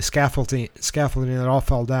to the scaffolding that all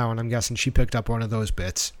fell down. I'm guessing she picked up one of those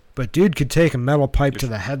bits. But dude could take a metal pipe to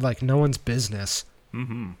the head like no one's business.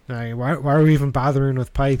 Mm-hmm. Why are we even bothering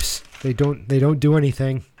with pipes? They don't do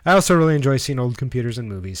anything. I also really enjoy seeing old computers in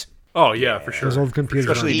movies. Oh yeah, for sure. Those old computers,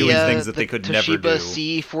 especially doing things that they could never do. The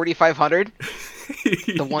Toshiba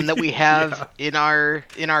C4500, the one that we have in our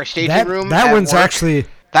staging room. That one's work. Actually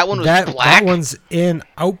that one was black. That one's in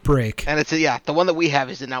Outbreak, and it's the one that we have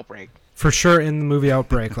is in Outbreak. For sure, in the movie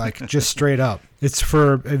Outbreak, like just straight up. It's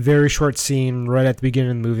for a very short scene right at the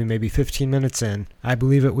beginning of the movie, maybe 15 minutes in. I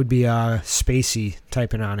believe it would be Spacey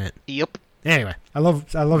typing on it. Yep. Anyway, I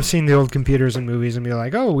love seeing the old computers in movies and be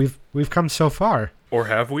like, oh, we've come so far. Or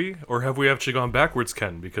have we? Or have we actually gone backwards,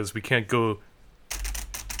 Ken? Because we can't go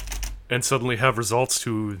and suddenly have results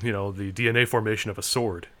to, the DNA formation of a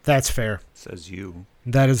sword. That's fair. Says you.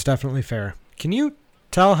 That is definitely fair. Can you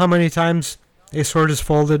tell how many times a sword is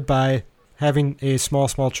folded by having a small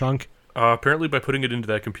chunk? Apparently by putting it into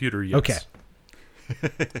that computer, yes. Okay.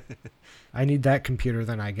 I need that computer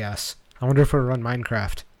then, I guess. I wonder if it'll run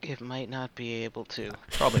Minecraft. It might not be able to.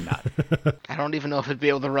 Probably not. I don't even know if it'd be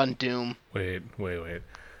able to run Doom. Wait.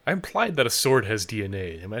 I implied that a sword has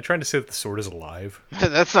DNA. Am I trying to say that the sword is alive?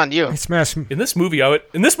 That's on you. It's mass. In this movie,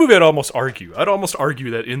 I'd almost argue. I'd almost argue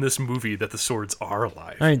that in this movie that the swords are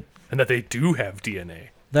alive and that they do have DNA.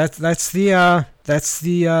 That's the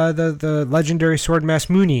legendary sword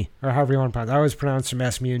Masmuni, or however you want to pronounce it. I always pronounce it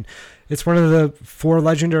Masmune. It's one of the 4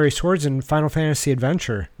 legendary swords in Final Fantasy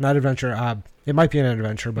Adventure. Not Adventure. It might be an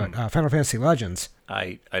adventure, but Final Fantasy Legends.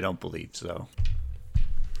 I don't believe so.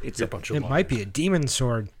 It's a bunch of It might be a demon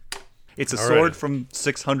sword. It's a sword from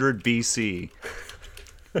 600 BC,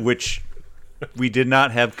 which we did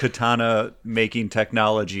not have katana making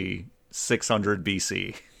technology 600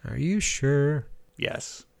 BC. Are you sure?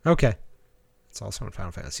 Yes. Okay. It's also in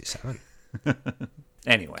Final Fantasy VII.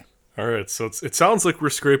 Anyway. All right, so it sounds like we're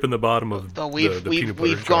scraping the bottom of the peanut butter jar.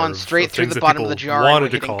 We've gone straight through the bottom of the jar and we're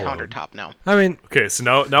hitting countertop now. I mean, okay, so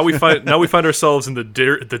now we find ourselves in the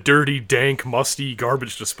dirty, dank, musty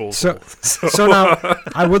garbage disposal. So now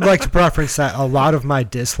I would like to preference that a lot of my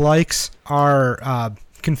dislikes are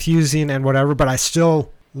confusing and whatever, but I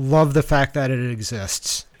still love the fact that it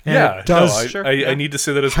exists. And it does I need to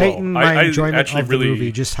say that as heighten well. my enjoyment of the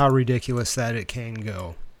movie, just how ridiculous that it can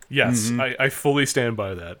go. Yes, I fully stand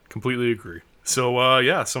by that. Completely agree. So,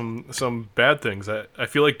 some bad things. I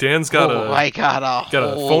feel like Dan's got a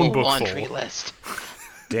phone book laundry full. list.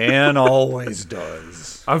 Dan always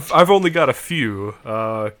does. I've only got a few.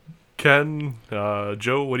 Ken,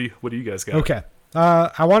 Joe, what do you guys got? Okay.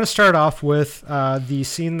 I want to start off with the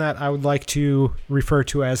scene that I would like to refer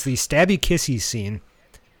to as the stabby kissy scene.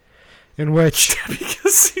 In which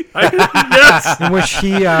yes, in which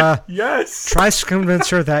he tries to convince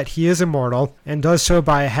her that he is immortal and does so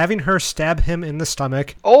by having her stab him in the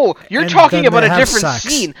stomach. Oh, you're talking about a different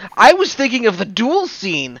scene. I was thinking of the duel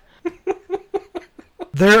scene.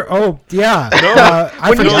 When you said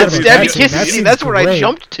stabby kissy scene, that's where I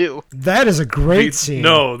jumped to. That is a great scene.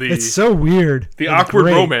 It's so weird. The awkward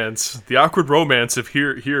romance. The awkward romance of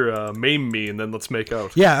here, maim me and then let's make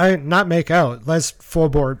out. Yeah, not make out. Let's full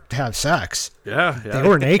board have sex. Yeah. They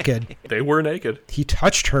were naked. They were naked. He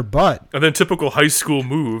touched her butt. And then typical high school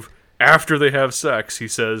move. after they have sex, he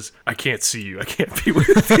says, "I can't see you. I can't be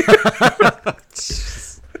with you."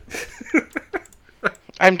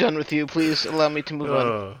 I'm done with you. Please allow me to move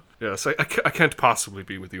on. Yes, I can't possibly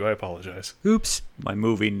be with you. I apologize. Oops. My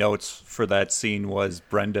movie notes for that scene was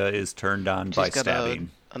Brenda is turned on by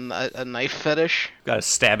stabbing. A knife fetish. Got a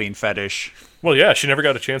stabbing fetish. Well, yeah, she never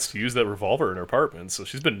got a chance to use that revolver in her apartment, so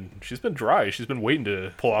she's been dry. She's been waiting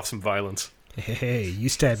to pull off some violence. Hey, you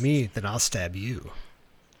stab me, then I'll stab you.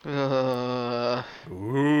 Ooh.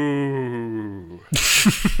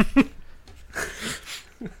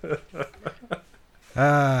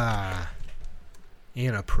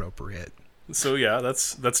 Inappropriate. So yeah,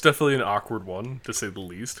 that's definitely an awkward one, to say the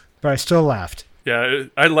least. But I still laughed. Yeah,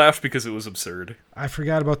 I laughed because it was absurd. I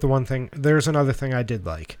forgot about the one thing. There's another thing I did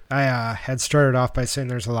like. I had started off by saying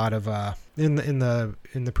there's a lot of in the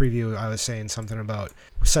preview. I was saying something about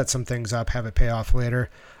set some things up, have it pay off later.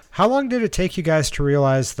 How long did it take you guys to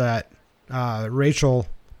realize that Rachel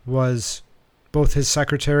was both his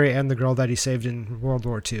secretary and the girl that he saved in World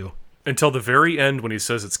War II? Until the very end when he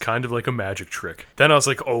says it's kind of like a magic trick. Then I was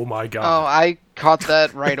like, oh my god. Oh, I caught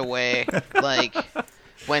that right away. Like,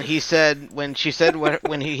 when he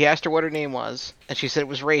asked her what her name was, and she said it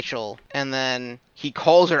was Rachel, and then he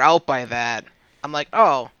calls her out by that. I'm like,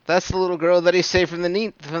 oh, that's the little girl that he saved from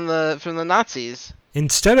the Nazis.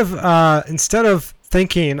 Instead of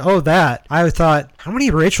thinking, oh, that, I thought, how many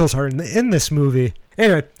Rachels are in this movie?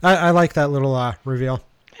 Anyway, I like that little reveal.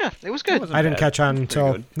 Yeah, it was good. I didn't catch on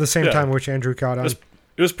until the same time which Andrew caught on.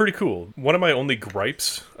 It was pretty cool. One of my only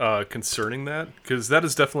gripes concerning that, because that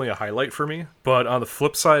is definitely a highlight for me, but on the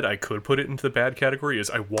flip side, I could put it into the bad category, is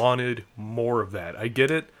I wanted more of that. I get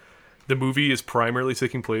it. The movie is primarily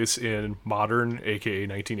taking place in modern, aka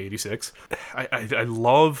 1986. I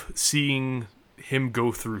love seeing him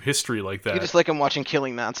go throh history like that. You just like him watching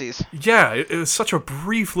Killing Nazis. Yeah, it was such a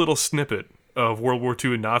brief little snippet of World War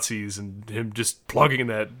II and Nazis and him just plugging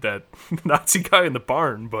that Nazi guy in the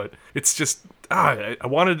barn, but it's just I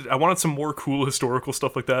wanted some more cool historical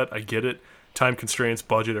stuff like that. I get it, time constraints,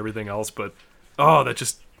 budget, everything else, but that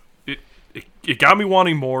just it got me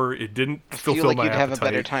wanting more. It didn't fulfill my appetite. I feel like you'd have a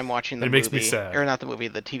better time watching the movie. It makes me sad. Or not the movie,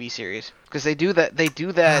 the TV series, because they do that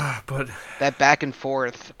that back and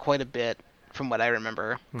forth quite a bit from what I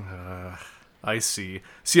remember. I see.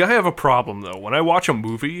 I have a problem, though. When I watch a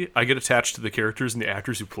movie, I get attached to the characters and the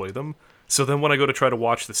actors who play them. So then when I go to try to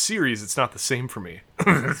watch the series, it's not the same for me.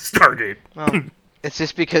 Stargate. Well, it's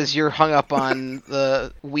just because you're hung up on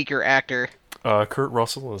the weaker actor. Kurt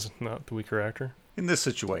Russell is not the weaker actor. In this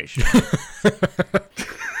situation.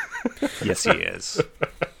 Yes, he is.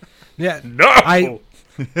 Yeah. No! I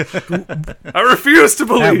refuse to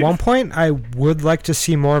believe. At one point, I would like to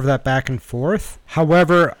see more of that back and forth.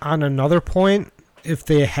 However, on another point, if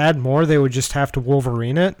they had more, they would just have to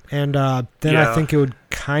Wolverine it. And then I think it would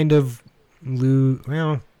kind of lose...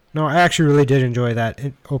 Well, no, I actually really did enjoy that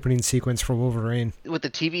opening sequence for Wolverine. With the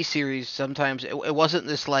TV series, sometimes it wasn't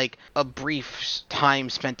just like a brief time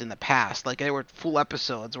spent in the past. Like, there were full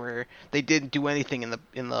episodes where they didn't do anything in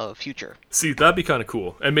the future. See, that'd be kind of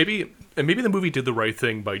cool. And maybe the movie did the right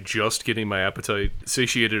thing by just getting my appetite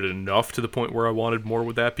satiated enough to the point where I wanted more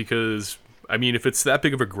with that, because, I mean, if it's that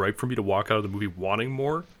big of a gripe for me to walk out of the movie wanting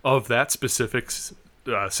more of that specific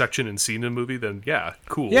section and scene in the movie, then yeah,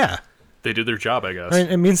 cool. Yeah. They did their job, I guess. I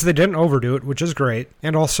mean, it means they didn't overdo it, which is great.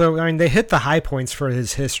 And also, I mean, they hit the high points for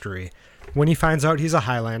his history. When he finds out he's a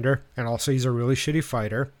Highlander, and also he's a really shitty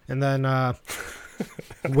fighter, and then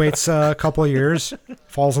waits a couple of years,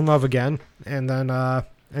 falls in love again, and then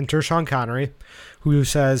enters Sean Connery, who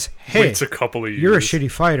says, hey, waits a couple of years. You're a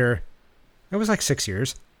shitty fighter. It was like 6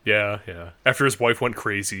 years. Yeah. After his wife went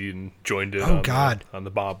crazy and joined in on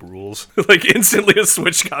the Bob rules. Like, instantly a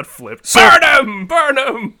switch got flipped. Burn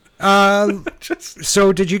him!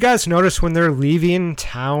 So did you guys notice when they're leaving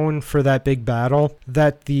town for that big battle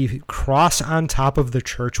that the cross on top of the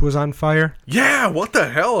church was on fire? Yeah, what the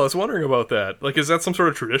hell? I was wondering about that. Like, is that some sort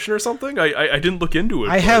of tradition or something? I didn't look into it.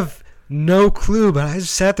 I have no clue, but I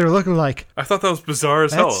just sat there looking like... I thought that was bizarre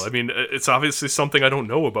as hell. I mean, it's obviously something I don't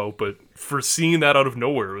know about, but for seeing that out of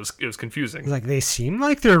nowhere, it was confusing. Like, they seem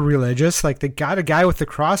like they're religious. Like, they got a guy with the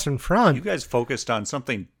cross in front. You guys focused on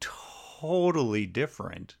something totally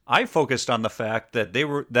different. I focused on the fact that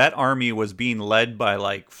that army was being led by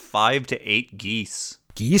like 5 to 8 geese.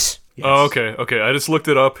 Geese? Yes. Oh, okay. I just looked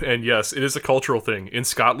it up, and yes, it is a cultural thing. In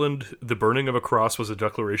Scotland, the burning of a cross was a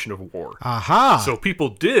declaration of war. Aha! So people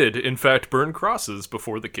did, in fact, burn crosses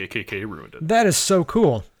before the KKK ruined it. That is so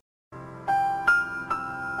cool.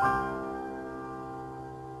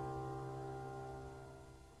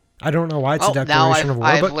 I don't know why it's a declaration of war,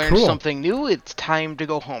 I've but learned cool. something new. It's time to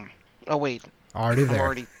go home. Oh, wait. Already there.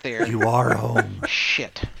 Already there. You are home.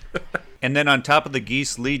 Shit. And then on top of the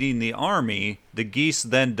geese leading the army, the geese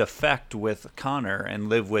then defect with Connor and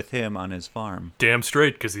live with him on his farm. Damn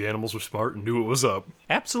straight, because the animals were smart and knew what was up.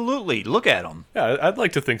 Absolutely. Look at them. Yeah, I'd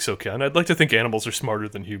like to think so, Ken. I'd like to think animals are smarter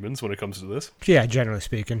than humans when it comes to this. Yeah, generally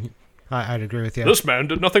speaking. I'd agree with you. This man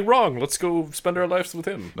did nothing wrong. Let's go spend our lives with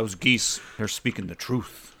him. Those geese, they're speaking the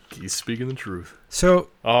truth. He's speaking the truth. So,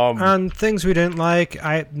 on things we didn't like,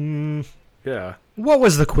 Yeah. what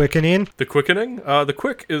was the quickening? The quickening? The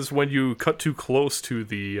quick is when you cut too close to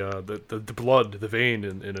the blood, the vein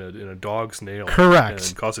in a dog's nail. Correct.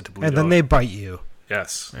 And cause it to bleed And then out. they bite you.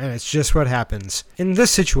 Yes. And it's just what happens. In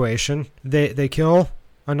this situation, they kill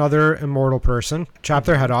another immortal person, chop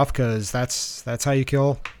their head off, because that's how you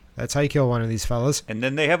kill. That's how you kill one of these fellas. And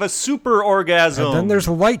then they have a super orgasm. And then there's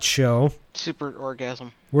a light show. Super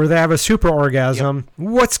orgasm. Where they have a super orgasm. Yep.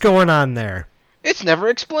 What's going on there? It's never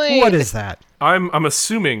explained. What is that? I'm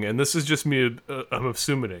assuming, and this is just me. I'm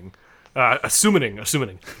assuming. I'm assuming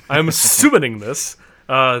this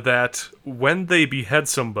that when they behead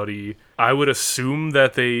somebody, I would assume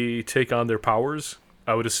that they take on their powers.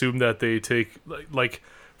 I would assume that they take like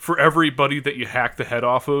for everybody that you hack the head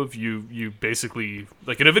off of, you basically,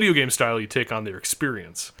 like in a video game style, you take on their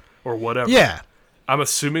experience or whatever. Yeah. I'm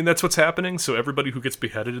assuming that's what's happening. So everybody who gets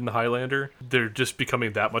beheaded in the Highlander, they're just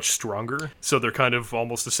becoming that much stronger. So they're kind of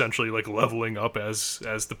almost essentially like leveling up as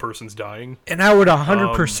the person's dying. And I would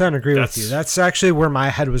 100% agree with you. That's actually where my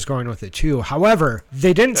head was going with it too. However,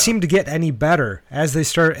 they didn't seem to get any better as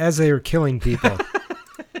they were killing people.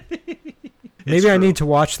 Maybe I need to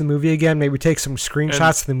watch the movie again. Maybe take some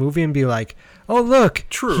screenshots of the movie and be like, oh, look,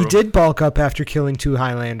 he did bulk up after killing 2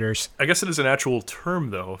 Highlanders. I guess it is an actual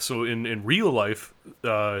term, though. So in real life,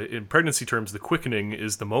 in pregnancy terms, the quickening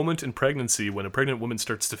is the moment in pregnancy when a pregnant woman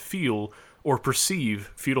starts to feel or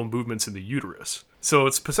perceive fetal movements in the uterus. So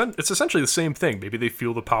it's essentially the same thing. Maybe they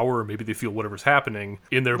feel the power, or maybe they feel whatever's happening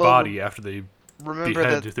in their body after they remember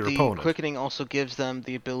behead that their the opponent. Quickening also gives them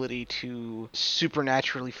the ability to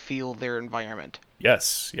supernaturally feel their environment.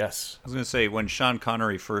 Yes. I was going to say, when Sean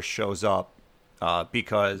Connery first shows up,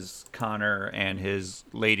 because Connor and his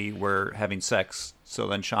lady were having sex, so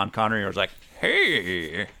then Sean Connery was like,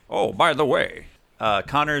 hey, oh, by the way,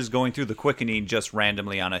 Connor's going through the quickening just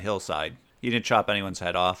randomly on a hillside. He didn't chop anyone's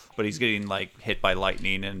head off, but he's getting like hit by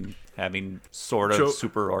lightning and having sort of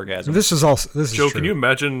super orgasm. This is Joe, true. Can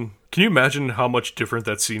you imagine how much different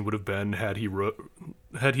that scene would have been had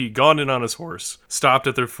he gone in on his horse, stopped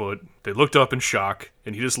at their foot, they looked up in shock,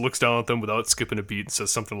 and he just looks down at them without skipping a beat and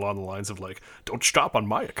says something along the lines of like, "Don't stop on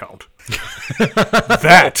my account."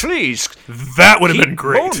 Please, that would have been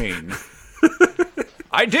great.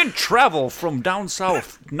 I did travel from down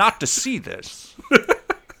south not to see this.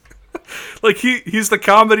 Like he's the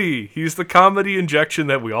comedy injection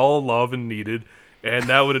that we all love and needed, and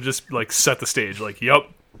that would have just like set the stage. Like, yep,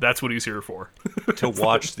 that's what he's here for. To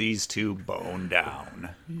watch these two bone down.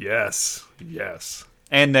 Yes.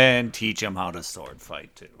 And then teach him how to sword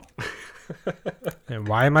fight too. And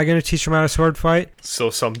why am I going to teach him how to sword fight? So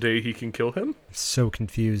someday he can kill him? So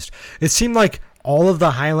confused. It seemed like all of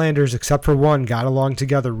the Highlanders except for one got along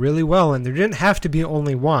together really well, and there didn't have to be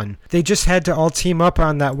only one. They just had to all team up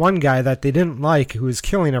on that one guy that they didn't like who was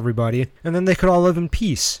killing everybody, and then they could all live in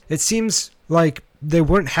peace. It seems like they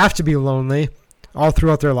wouldn't have to be lonely all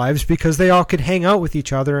throughout their lives because they all could hang out with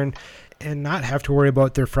each other and not have to worry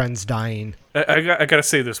about their friends dying. I gotta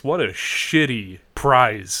say this, what a shitty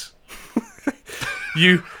prize.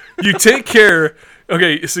 You take care.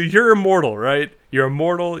 Okay, so you're immortal, right? You're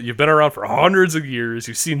immortal, you've been around for hundreds of years,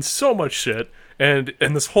 you've seen so much shit, and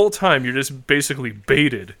this whole time you're just basically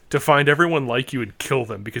baited to find everyone like you and kill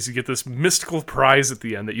them because you get this mystical prize at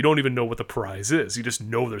the end that you don't even know what the prize is. You just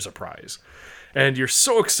know there's a prize. And you're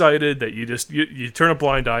so excited that you turn a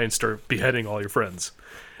blind eye and start beheading all your friends.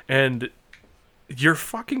 And your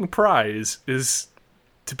fucking prize is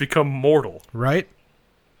to become mortal. Right?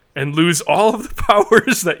 And lose all of the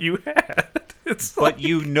powers that you had. But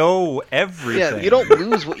you know everything. Yeah, you don't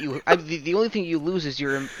lose what you... the only thing you lose is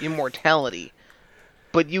your immortality.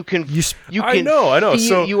 But you can... I know.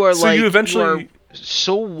 So you are you eventually... You are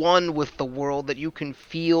so one with the world that you can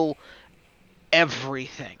feel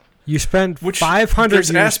everything. You spend 500 years...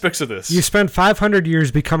 There's aspects of this. You spend 500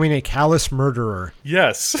 years becoming a callous murderer.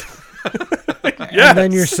 Yes. And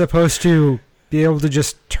then you're supposed to be able to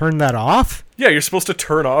just turn that off? Yeah, you're supposed to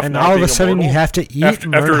turn off. And all of a sudden you have to eat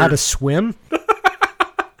and learn how to swim?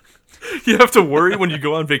 You have to worry when you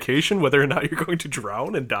go on vacation whether or not you're going to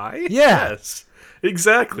drown and die? Yeah. Yes.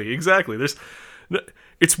 Exactly.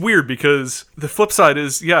 It's weird because the flip side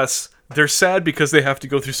is, yes, they're sad because they have to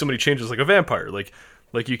go through so many changes like a vampire. Like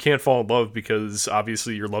you can't fall in love because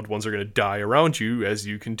obviously your loved ones are going to die around you as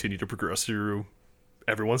you continue to progress through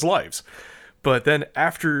everyone's lives. But then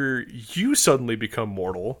after you suddenly become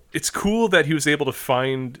mortal, it's cool that he was able to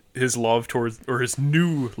find his love or his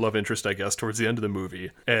new love interest, I guess, towards the end of the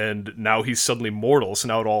movie. And now he's suddenly mortal, so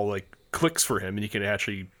now it all like clicks for him and he can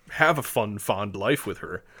actually have a fun, fond life with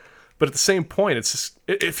her. But at the same point,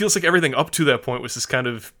 it feels like everything up to that point was just kind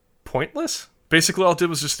of pointless. Basically, all it did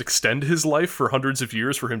was just extend his life for hundreds of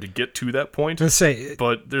years for him to get to that point.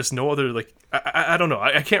 But there's no other, like, I don't know.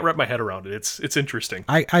 I can't wrap my head around it. It's interesting.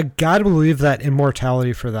 I gotta believe that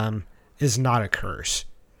immortality for them is not a curse.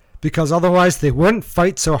 Because otherwise they wouldn't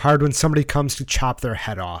fight so hard when somebody comes to chop their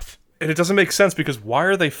head off. And it doesn't make sense because why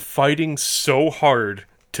are they fighting so hard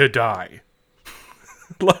to die?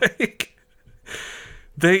 Like,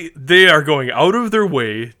 they are going out of their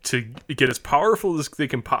way to get as powerful as they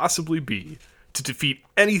can possibly be to defeat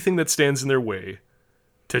anything that stands in their way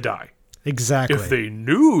to die. Exactly. If they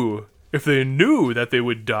knew that they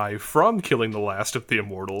would die from killing the last of the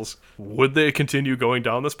immortals, would they continue going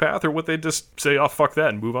down this path, or would they just say, oh, fuck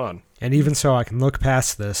that, and move on? And even so, I can look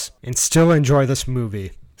past this and still enjoy this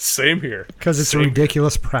movie. Same here. Because it's a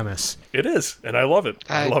ridiculous premise. It is, and I love it.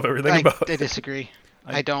 I love everything about it. I disagree.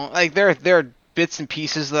 I don't. Like, there are bits and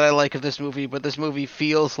pieces that I like of this movie, but this movie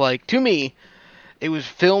feels like, to me, it was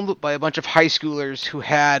filmed by a bunch of high schoolers who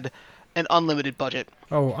had an unlimited budget.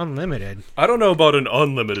 Oh, unlimited? I don't know about an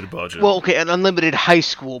unlimited budget. Well, okay, an unlimited high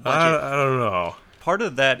school budget. I don't know. Part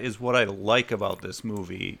of that is what I like about this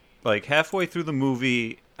movie. Like, halfway through the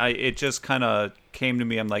movie, it just kind of came to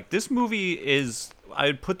me. I'm like, this movie is...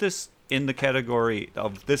 I'd put this in the category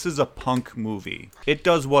of this is a punk movie. It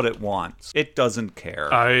does what it wants. It doesn't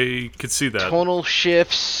care. I could see that. Tonal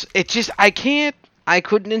shifts. It just... I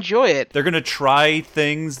couldn't enjoy it. They're going to try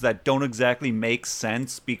things that don't exactly make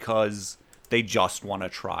sense because they just want to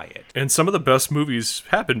try it. And some of the best movies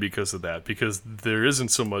happen because of that, because there isn't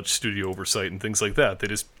so much studio oversight and things like that. They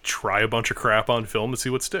just try a bunch of crap on film and see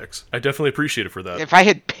what sticks. I definitely appreciate it for that. If I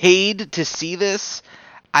had paid to see this,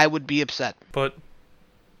 I would be upset. But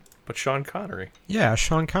Sean Connery. Yeah,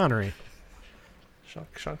 Sean Connery. Sean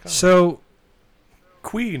Connery. So...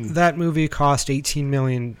 Queen. That movie cost $18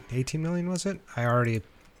 million. 18 million, was it? I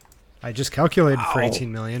just calculated for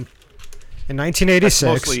 18 million. In 1986.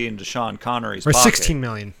 That's mostly into Sean Connery's or pocket. 16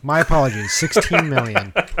 million. My apologies. 16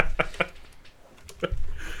 million.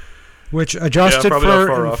 Which, adjusted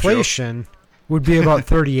for inflation, would be about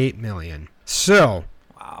 38 million. So,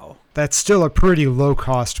 wow, that's still a pretty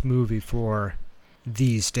low-cost movie for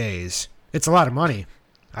these days. It's a lot of money.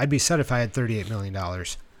 I'd be set if I had $38 million.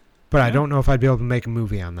 But I don't know if I'd be able to make a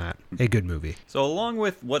movie on that. A good movie. So along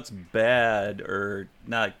with what's bad or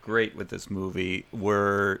not great with this movie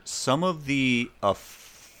were some of the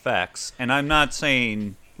effects. And I'm not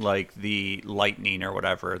saying like the lightning or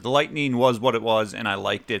whatever. The lightning was what it was, and I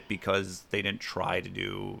liked it because they didn't try to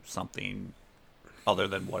do something other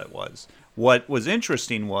than what it was. What was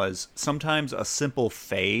interesting was sometimes a simple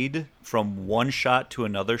fade from one shot to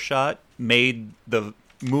another shot made the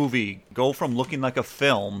movie go from looking like a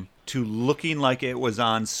film to looking like it was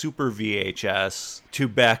on Super VHS to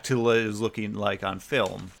back to what it was looking like on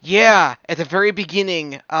film. Yeah, at the very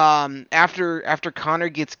beginning, after Connor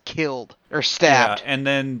gets killed or stabbed. Yeah, and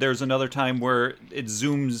then there's another time where it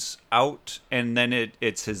zooms out and then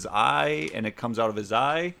it's his eye and it comes out of his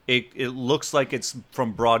eye. It looks like it's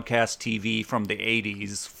from broadcast TV from the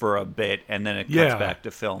 80s for a bit, and then it cuts back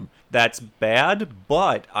to film. That's bad,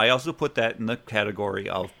 but I also put that in the category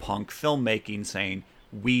of punk filmmaking, saying,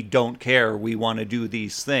 we don't care, we want to do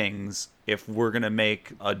these things. If we're going to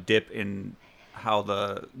make a dip in how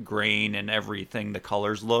the grain and everything, the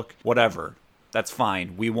colors look, whatever, that's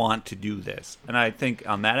fine. We want to do this. And I think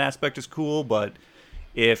on that aspect is cool, but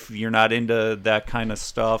if you're not into that kind of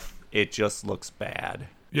stuff, it just looks bad.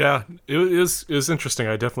 Yeah, it is interesting.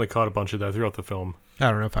 I definitely caught a bunch of that throughout the film.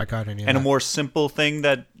 I don't know if I caught any of that. And a more simple thing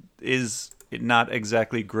that is not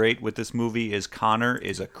exactly great with this movie is Connor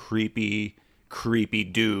is a creepy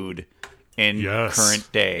dude in current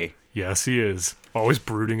day. Yes, he is. Always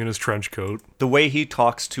brooding in his trench coat. The way he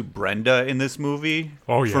talks to Brenda in this movie,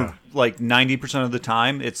 for like 90% of the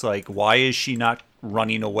time, it's like, why is she not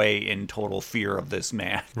running away in total fear of this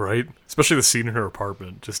man? Right? Especially the scene in her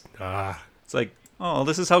apartment. Just, It's like, oh,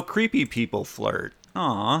 this is how creepy people flirt.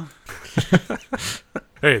 Aw.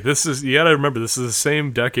 Hey, you gotta remember, this is the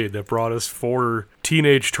same decade that brought us 4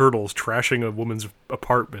 teenage turtles trashing a woman's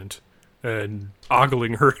apartment and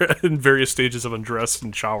ogling her in various stages of undress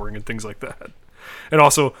and showering and things like that. And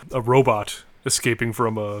also a robot escaping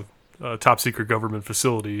from a top-secret government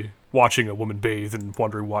facility watching a woman bathe and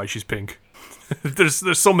wondering why she's pink.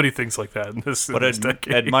 There's so many things like that in this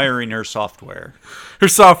decade. Admiring her software. Her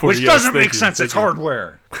software, which doesn't make sense. It's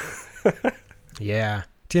hardware. Yeah.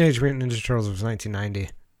 Teenage Mutant Ninja Turtles was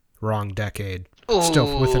 1990. Wrong decade.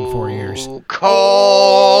 Still within 4 years.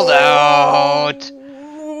 Called out.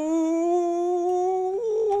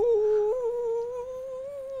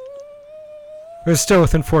 It was still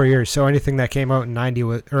within 4 years, so anything that came out in 90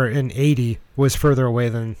 or in 80 was further away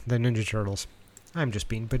than Ninja Turtles. I'm just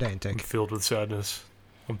being pedantic. I'm filled with sadness.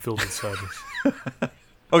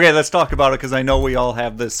 Okay, let's talk about it because I know we all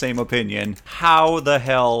have the same opinion. How the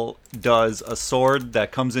hell does a sword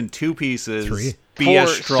that comes in two pieces be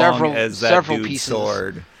as strong as that dude's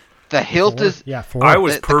sword? The hilt is... Yeah, 4. I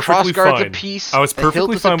was perfectly fine. A piece, I was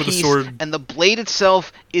perfectly fine with the piece, sword. And the blade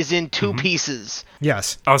itself is in two pieces.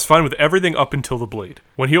 Yes. I was fine with everything up until the blade.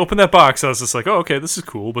 When he opened that box, I was just like, oh, okay, this is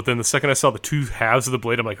cool. But then the second I saw the two halves of the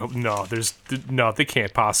blade, I'm like, oh, no, they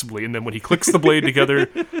can't possibly. And then when he clicks the blade together,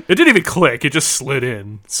 it didn't even click. It just slid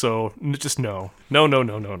in. So just no.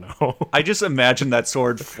 No. I just imagine that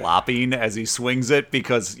sword flopping as he swings it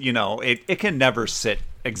because, it can never sit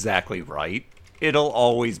exactly right. It'll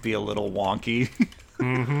always be a little wonky.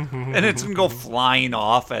 And it's going to go flying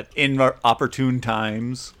off at inopportune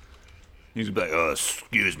times. He's going to be like, oh,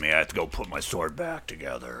 excuse me, I have to go put my sword back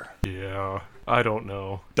together. Yeah, I don't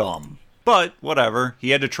know. Dumb. But, whatever. He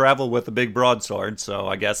had to travel with a big broadsword, so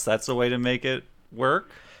I guess that's the way to make it work.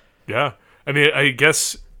 Yeah. I mean, I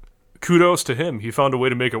guess kudos to him. He found a way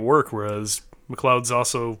to make it work, whereas McCloud's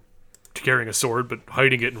also carrying a sword, but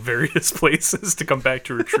hiding it in various places to come back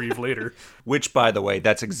to retrieve later. Which, by the way,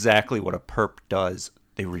 that's exactly what a perp does.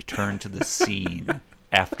 They return to the scene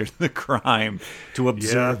after the crime to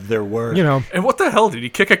observe their work. And what the hell? Did he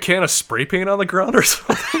kick a can of spray paint on the ground or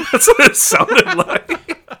something? That's what it sounded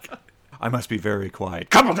like. I must be very quiet.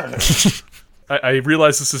 Come on! I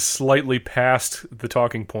realize this is slightly past the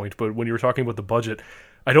talking point, but when you were talking about the budget,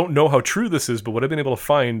 I don't know how true this is, but what I've been able to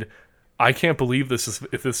find, I can't believe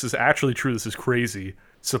if this is actually true, this is crazy.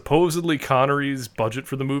 Supposedly Connery's budget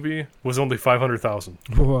for the movie was only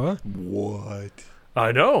 $500,000. What?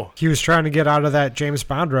 I know. He was trying to get out of that James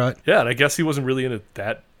Bond rut. Yeah, and I guess he wasn't really in it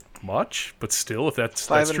that much, but still, if that's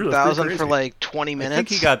true, that's $500,000 for like 20 minutes. I think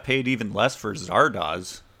he got paid even less for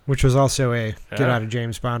Zardoz. Which was also a get out of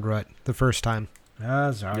James Bond rut the first time.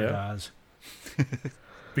 Zardoz. Yeah.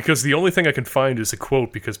 Because the only thing I can find is a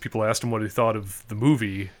quote, because people asked him what he thought of the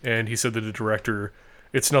movie, and he said to the director,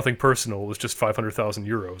 it's nothing personal, it's just 500,000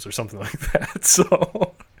 euros or something like that.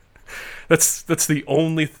 So that's the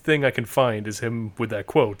only thing I can find is him with that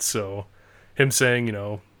quote. So him saying, he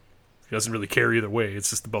doesn't really care either way, it's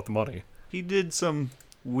just about the money. He did some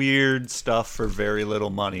weird stuff for very little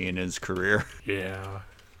money in his career. Yeah.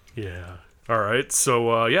 All right,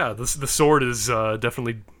 so the sword is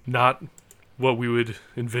definitely not what we would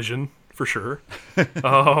envision, for sure.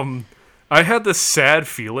 I had this sad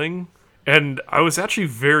feeling, and I was actually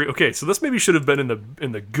so this maybe should have been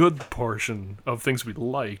in the good portion of things we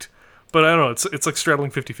liked, but I don't know, it's like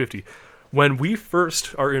straddling 50-50. When we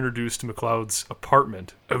first are introduced to McCloud's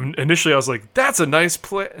apartment, initially I was like, that's a nice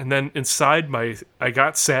place. And then I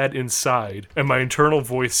got sad inside, and my internal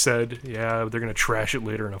voice said, yeah, they're going to trash it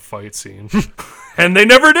later in a fight scene. And they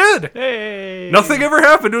never did. Hey. Nothing ever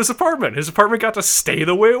happened to his apartment. His apartment got to stay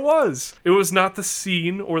the way it was. It was not the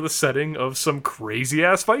scene or the setting of some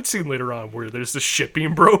crazy-ass fight scene later on where there's the shit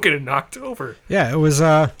being broken and knocked over. Yeah, it was...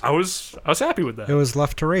 I was happy with that. It was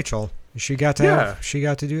left to Rachel. She got to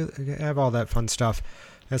have all that fun stuff.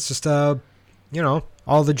 That's just all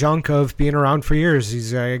the junk of being around for years.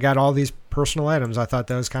 He's got all these personal items. I thought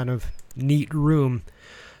that was kind of neat room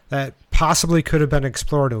that possibly could have been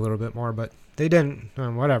explored a little bit more, but they didn't.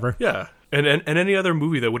 Whatever. Yeah, and any other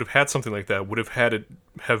movie that would have had something like that would have had it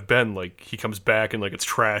have been like he comes back and like it's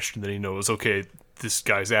trashed, and then he knows, okay, this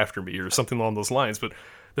guy's after me or something along those lines. But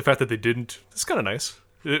the fact that they didn't, it's kind of nice.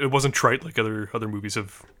 It wasn't trite like other movies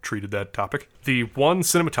have treated that topic. The one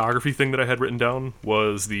cinematography thing that I had written down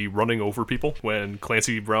was the running over people when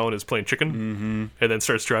Clancy Brown is playing chicken and then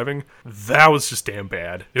starts driving. That was just damn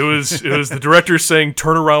bad. It was the director saying,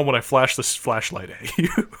 turn around when I flash this flashlight at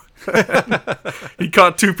you. He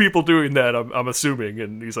caught two people doing that, I'm assuming,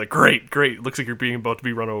 and he's like, great, looks like you're being about to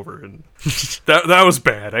be run over. And that was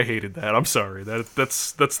bad. I hated that. I'm sorry.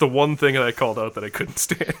 That's the one thing that I called out that I couldn't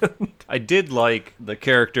stand. I did like the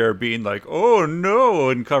character being like, oh no,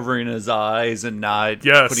 and covering his eyes and not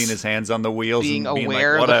putting his hands on the wheels being and being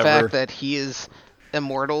aware like, whatever. of the fact that he is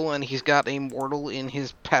immortal and he's got a mortal in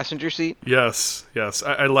his passenger seat. Yes.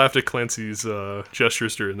 I laughed at Clancy's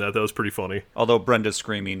gestures during that. That was pretty funny. Although Brenda's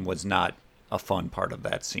screaming was not a fun part of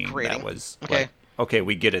that scene. Rating. That was okay. Okay,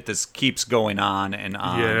 we get it. This keeps going on and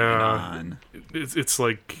on and on. It's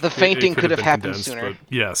like... The fainting could have happened condensed, sooner.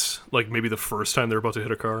 Yes, like maybe the first time they're about to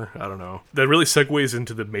hit a car. I don't know. That really segues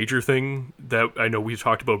into the major thing that I know we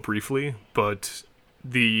talked about briefly, but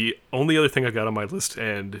the only other thing I got on my list,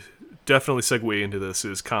 and definitely segue into this,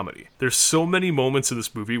 is comedy. There's so many moments in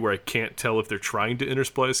this movie where I can't tell if they're trying to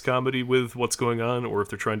intersplice comedy with what's going on, or if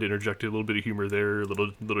they're trying to interject a little bit of humor there, a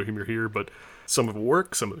little humor here, but some of it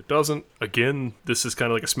works, some of it doesn't. Again, this is kind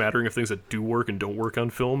of like a smattering of things that do work and don't work on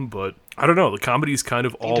film, but I don't know, the comedy's kind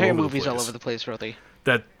of all over the place. The entire movie's all over the place, really.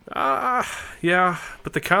 That, yeah,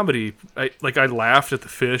 but the comedy, I laughed at the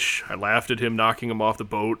fish, I laughed at him knocking him off the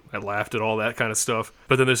boat, I laughed at all that kind of stuff,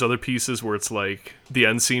 but then there's other pieces where it's like the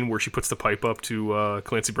end scene where she puts the pipe up to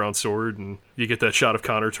Clancy Brown's sword, and you get that shot of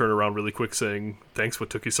Connor turn around really quick saying, "Thanks, what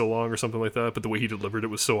took you so long?" or something like that, but the way he delivered it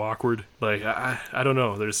was so awkward. Like, I don't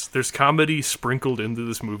know, there's comedy sprinkled into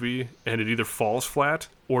this movie, and it either falls flat,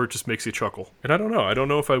 or it just makes you chuckle. And I don't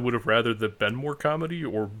know if I would have rather that been more comedy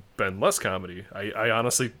or been less comedy. I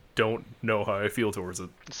honestly don't know how I feel towards it.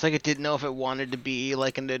 It's like it didn't know if it wanted to be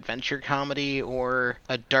like an adventure comedy or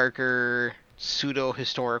a darker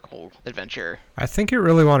pseudo-historical adventure. I think it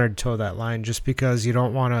really wanted to toe that line just because you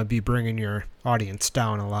don't want to be bringing your audience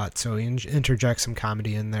down a lot, so you interject some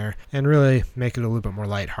comedy in there and really make it a little bit more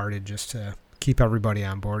lighthearted just to keep everybody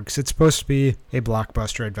on board, because it's supposed to be a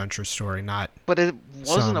blockbuster adventure story, not... But it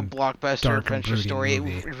wasn't a blockbuster adventure story.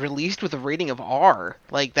 It released with a rating of R.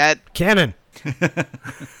 Like that... Canon!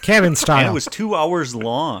 Canon style. And it was 2 hours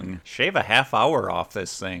long. Shave a half hour off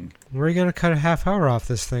this thing. We're going to cut a half hour off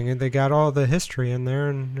this thing, and they got all the history in there.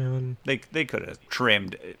 And They could have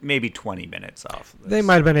trimmed maybe 20 minutes off of this. They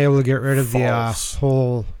might have been able to get rid of the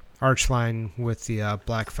whole arch line with the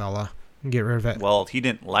black fella. Get rid of it. Well, he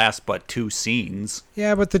didn't last but 2 scenes.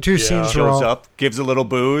 Yeah, but the 2 scenes shows up, gives a little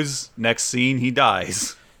booze. Next scene, he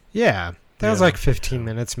dies. Yeah, that was like 15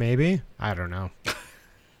 minutes, maybe. I don't know.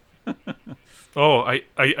 Oh, I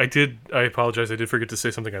apologize. I did forget to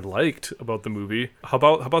say something I liked about the movie. How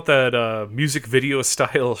about that music video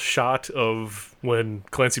style shot of when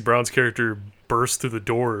Clancy Brown's character bursts through the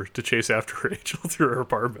door to chase after Rachel through her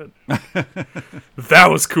apartment?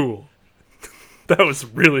 That was cool. That was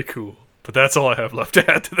really cool. But that's all I have left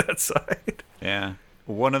to add to that side. Yeah.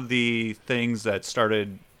 One of the things that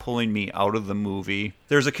started pulling me out of the movie,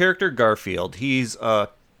 there's a character, Garfield. He's a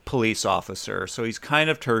police officer, so he's kind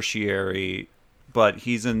of tertiary, but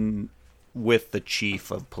he's in with the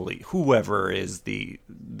chief of police, whoever is the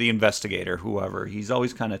investigator, whoever. He's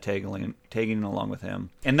always kind of tagging along with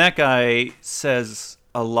him. And that guy says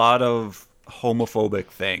a lot of homophobic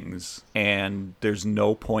things, and there's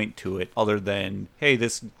no point to it other than, hey,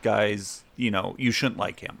 this guy's, you shouldn't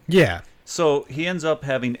like him. Yeah. So he ends up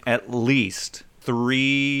having at least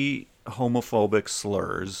 3 homophobic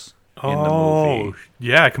slurs in the movie.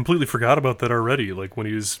 Yeah, I completely forgot about that already. Like when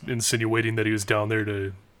he was insinuating that he was down there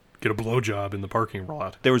to get a blowjob in the parking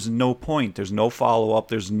lot. There was no point. There's no follow-up.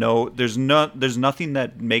 There's nothing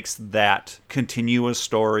that makes that continuous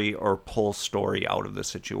story or pull story out of the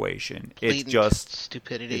situation. Blatant it's just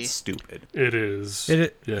stupidity. It's stupid. It is.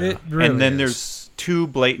 It really and then is. there's 2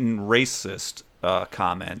 blatant racist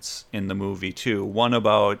comments in the movie too. One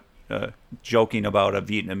about joking about a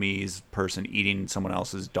Vietnamese person eating someone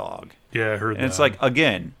else's dog. Yeah, I heard that. And it's like,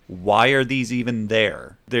 again, why are these even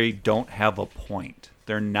there? They don't have a point.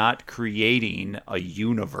 They're not creating a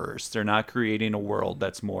universe. They're not creating a world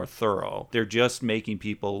that's more thorough. They're just making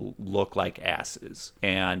people look like asses.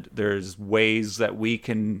 And there's ways that we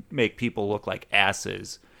can make people look like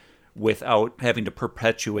asses without having to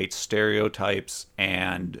perpetuate stereotypes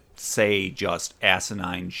and say just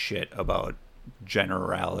asinine shit about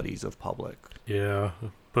generalities of public. Yeah,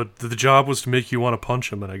 but the job was to make you want to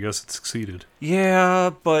punch him, and I guess it succeeded.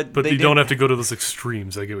 Yeah, but you don't have to go to those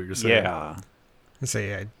extremes. I get what you're saying. Yeah.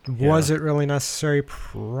 Was it really necessary?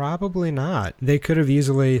 Probably not. They could have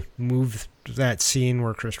easily moved that scene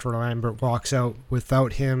where Christopher Lambert walks out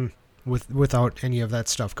without him, without any of that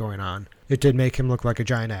stuff going on. It did make him look like a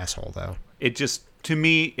giant asshole, though. It just, to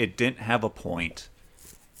me, it didn't have a point.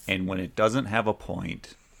 And when it doesn't have a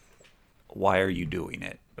point, why are you doing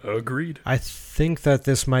it? Agreed. I think that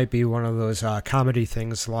this might be one of those comedy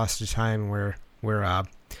things lost to time where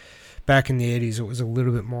back in the 80s it was a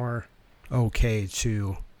little bit more okay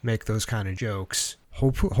to make those kind of jokes.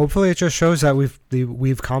 Hopefully it just shows that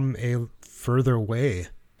we've come a further way.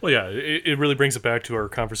 Well, yeah, it really brings it back to our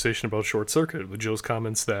conversation about Short Circuit with Joe's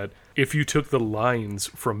comments that if you took the lines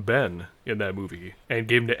from Ben in that movie and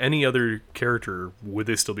gave them to any other character, would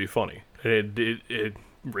they still be funny? And it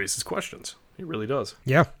raises questions. It really does.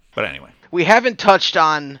 Yeah. But anyway. We haven't touched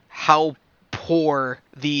on how poor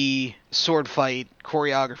the sword fight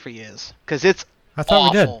choreography is, because it's I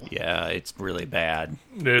thought awful. we did. Yeah, it's really bad.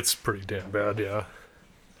 It's pretty damn bad, yeah.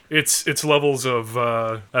 It's levels of,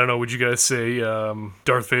 I don't know, would you guys say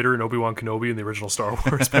Darth Vader and Obi-Wan Kenobi in the original Star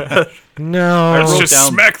Wars bad? No. Let's just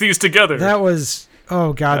smack these together. That was,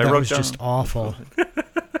 oh God, that was just awful.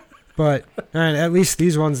 But at least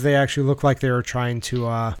these ones, they actually look like they were trying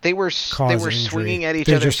to they were swinging at each other's swords.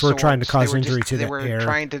 They just were trying to cause injury to the air. They were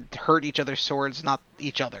trying to hurt each other's swords, not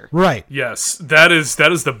each other. Right. Yes, that is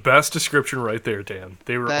the best description right there, Dan.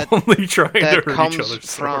 They were only trying to hurt each other's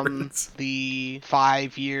swords. That comes from the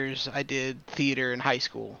 5 years I did theater in high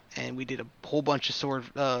school, and we did a whole bunch of sword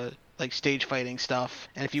like stage fighting stuff.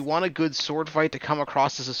 And if you want a good sword fight to come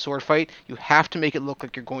across as a sword fight, you have to make it look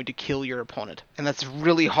like you're going to kill your opponent, and that's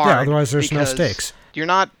really hard. Yeah, otherwise there's no stakes. You're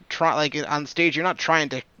not on stage. You're not trying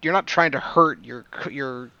to hurt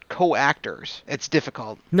your co-actors. It's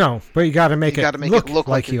difficult. No, but you got to make it look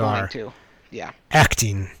like you are. Yeah.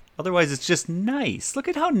 Acting. Otherwise, it's just nice. Look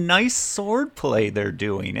at how nice sword play they're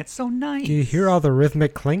doing. It's so nice. Do you hear all the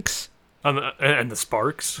rhythmic clinks? And the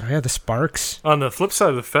sparks. Oh, yeah, the sparks. On the flip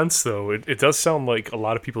side of the fence, though, it does sound like a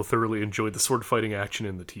lot of people thoroughly enjoyed the sword fighting action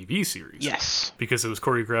in the TV series. Yes. Because it was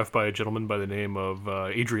choreographed by a gentleman by the name of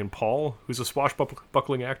Adrian Paul, who's a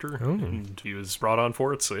swashbuckling actor, and he was brought on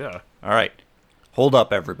for it, so yeah. All right. Hold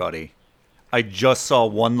up, everybody. I just saw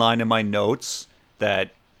one line in my notes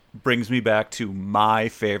that brings me back to my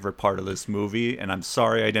favorite part of this movie, and I'm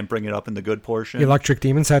sorry I didn't bring it up in the good portion. The electric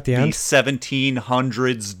demons at the end? The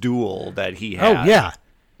 1700s duel that he had. Oh, yeah.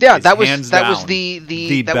 Yeah, that was the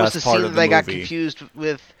scene that I got confused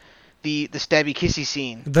with the stabby kissy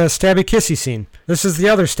scene. The stabby kissy scene. This is the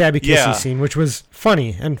other stabby kissy scene, which was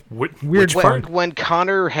funny and weird fun. When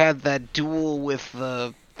Connor had that duel with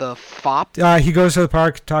the fop. He goes to the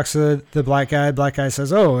park, talks to the black guy. Black guy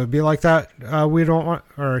says, "Oh, it'd be like that. We don't want."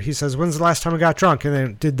 Or he says, "When's the last time I got drunk?" And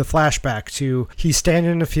then did the flashback to he's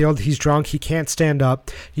standing in the field. He's drunk. He can't stand up.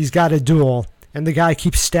 He's got a duel, and the guy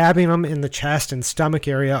keeps stabbing him in the chest and stomach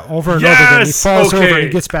area over and over again. He falls over and he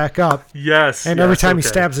gets back up. Yes. And every time he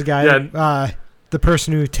stabs the guy, the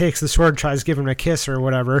person who takes the sword tries to give him a kiss or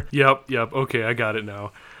whatever. Yep. Okay, I got it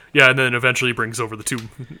now. Yeah, and then eventually brings over the two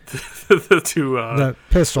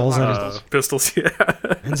pistols. Pistols, yeah.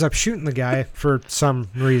 Ends up shooting the guy for some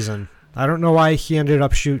reason. I don't know why he ended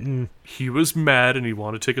up shooting. He was mad and he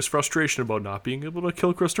wanted to take his frustration about not being able to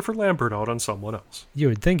kill Christopher Lambert out on someone else. You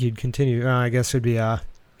would think he'd continue. I guess it'd be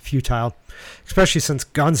futile. Especially since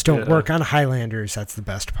guns don't work on Highlanders. That's the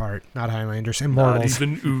best part. Not Highlanders, Immortals. Not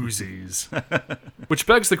even Uzis. Which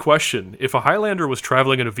begs the question, if a Highlander was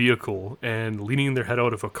traveling in a vehicle and leaning their head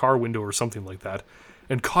out of a car window or something like that,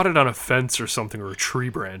 and caught it on a fence or something or a tree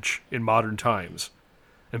branch in modern times,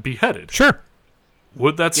 and beheaded. Sure.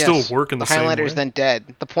 Would that still work in the same way? The Highlander's then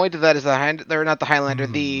dead. The point of that is they're not the Highlander,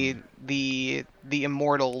 the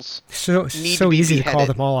Immortals. So easy to call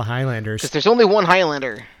them all Highlanders. Because there's only one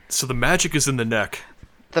Highlander. So the magic is in the neck.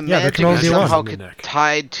 The magic is somehow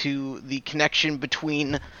tied to the connection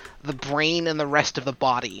between the brain and the rest of the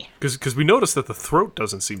body. Because we noticed that the throat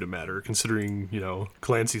doesn't seem to matter, considering,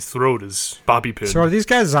 Clancy's throat is bobby pin. So are these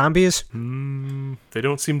guys zombies? They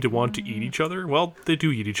don't seem to want to eat each other. Well, they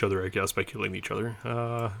do eat each other, I guess, by killing each other.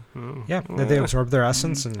 They absorb their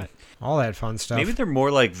essence and all that fun stuff. Maybe they're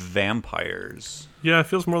more like vampires. Yeah, it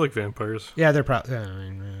feels more like vampires. Yeah, they're probably...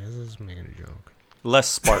 this is making a joke. Less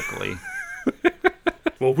sparkly.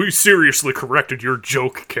 Well, we seriously corrected your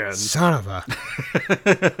joke, Ken. Son of a...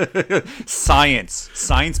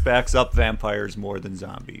 Science backs up vampires more than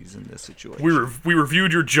zombies in this situation. We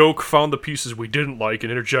reviewed your joke, found the pieces we didn't like,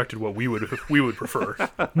 and interjected what we would prefer.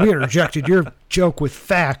 We interjected your joke with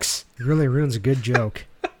facts. It really ruins a good joke.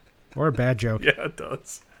 Or a bad joke. Yeah, it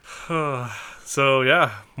does. So,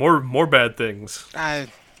 yeah, more bad things.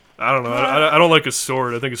 I don't know. I don't like his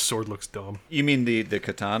sword. I think his sword looks dumb. You mean the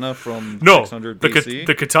katana from 600 BC?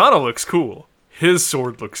 The katana looks cool. His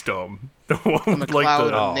sword looks dumb. The one with like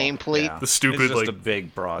the nameplate. Yeah. The stupid it's just a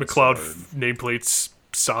big broad McLeod nameplates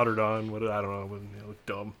soldered on. I don't know. It looked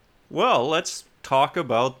dumb. Well, let's talk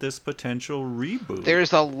about this potential reboot.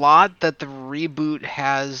 There's a lot that the reboot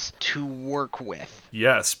has to work with.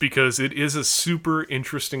 Yes, because it is a super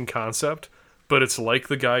interesting concept, but it's like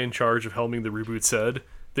the guy in charge of helming the reboot said.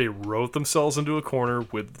 They wrote themselves into a corner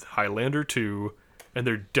with Highlander 2, and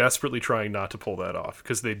they're desperately trying not to pull that off,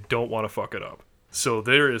 because they don't want to fuck it up. So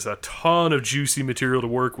there is a ton of juicy material to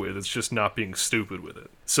work with, it's just not being stupid with it.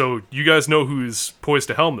 So you guys know who's poised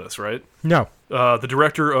to helm this, right? No. The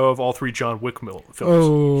director of all three John Wick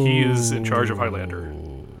films. He is in charge of Highlander.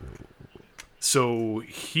 So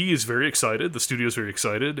he is very excited. The studio's very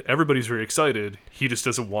excited. Everybody's very excited. He just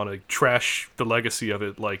doesn't want to trash the legacy of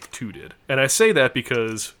it like 2 did. And I say that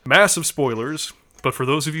because, massive spoilers, but for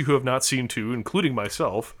those of you who have not seen 2, including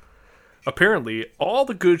myself, apparently all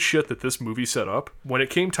the good shit that this movie set up, when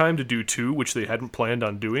it came time to do 2, which they hadn't planned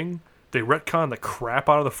on doing, they retconned the crap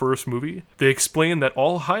out of the first movie. They explained that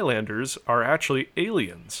all Highlanders are actually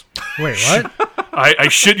aliens. Wait, what? I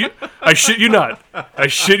shit you not. I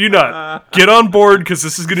shit you not. Get on board, because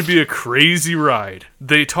this is going to be a crazy ride.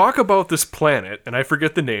 They talk about this planet, and I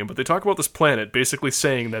forget the name, but they talk about this planet basically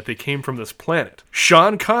saying that they came from this planet.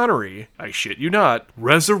 Sean Connery, I shit you not,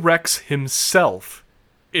 resurrects himself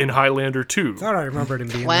in Highlander 2. I thought I remembered him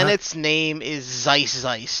being Planet's name is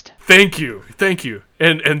Zeist. Thank you.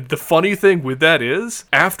 And the funny thing with that is,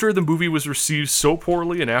 after the movie was received so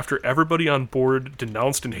poorly and after everybody on board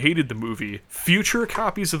denounced and hated the movie, future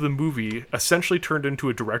copies of the movie essentially turned into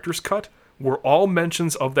a director's cut where all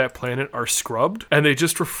mentions of that planet are scrubbed, and they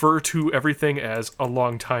just refer to everything as a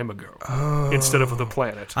long time ago instead of the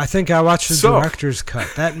planet. I think I watched the director's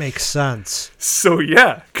cut. That makes sense. So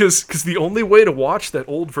yeah, because the only way to watch that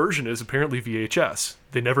old version is apparently VHS.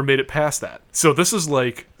 They never made it past that. So this is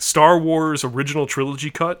like Star Wars original trilogy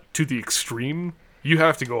cut to the extreme. You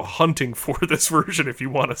have to go hunting for this version if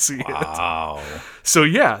you want to see it. Wow. So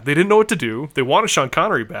yeah, they didn't know what to do. They wanted Sean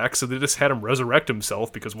Connery back, so they just had him resurrect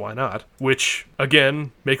himself, because why not? Which,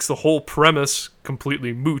 again, makes the whole premise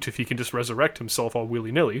completely moot if he can just resurrect himself all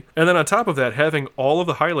willy-nilly. And then on top of that, having all of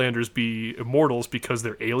the Highlanders be immortals because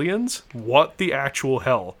they're aliens? What the actual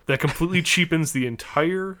hell? That completely cheapens the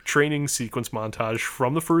entire training sequence montage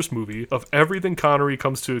from the first movie of everything Connery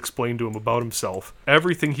comes to explain to him about himself.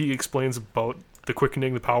 Everything he explains about the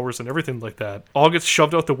quickening, the powers, and everything like that all gets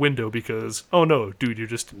shoved out the window because, oh no, dude, you're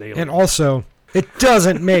just an alien. And also, it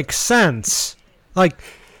doesn't make sense. Like,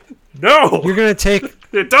 no! You're going to take...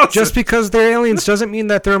 It doesn't! Just because they're aliens doesn't mean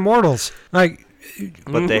that they're immortals. Like...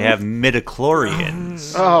 But they have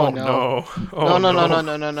midichlorians. Oh, no. Oh, no.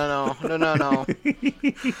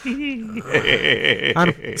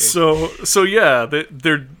 So yeah,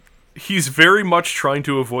 they're... He's very much trying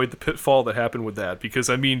to avoid the pitfall that happened with that, because,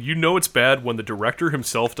 I mean, you know it's bad when the director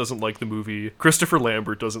himself doesn't like the movie, Christopher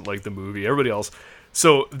Lambert doesn't like the movie, everybody else.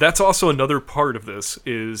 So that's also another part of this,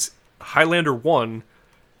 is Highlander 1,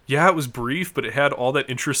 yeah, it was brief, but it had all that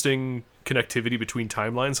interesting connectivity between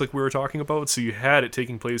timelines like we were talking about, so you had it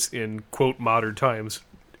taking place in, quote, modern times,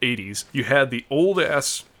 80s. You had the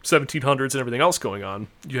old-ass 1700s and everything else going on.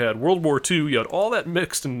 You had World War II, you had all that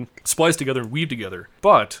mixed and spliced together and weaved together.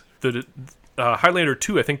 But the Highlander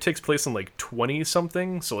 2, I think, takes place in like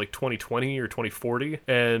 20-something, so like 2020 or 2040.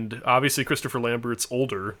 And obviously Christopher Lambert's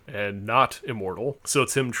older and not immortal, so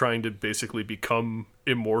it's him trying to basically become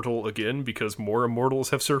immortal again because more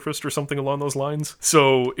immortals have surfaced or something along those lines.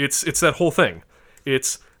 So it's that whole thing.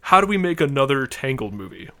 It's, how do we make another Tangled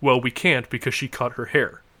movie? Well, we can't because she cut her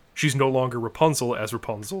hair. She's no longer Rapunzel, as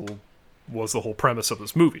Rapunzel was the whole premise of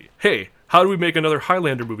this movie. Hey, how do we make another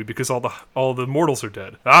Highlander movie because all the mortals are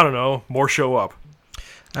dead? I don't know. More show up.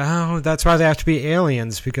 Oh, that's why they have to be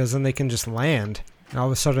aliens, because then they can just land. And all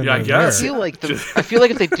of a sudden, yeah, I guess. there. I feel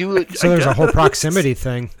like if they do so there's a whole proximity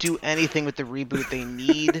thing. Do anything with the reboot, they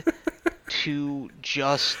need to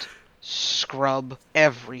just scrub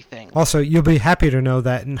everything. Also, you'll be happy to know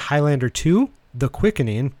that in Highlander 2, The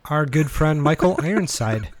Quickening, our good friend Michael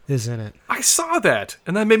Ironside is in it. I saw that,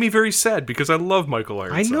 and that made me very sad because I love Michael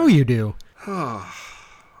Ironside. I know you do.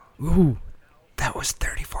 Ooh, that was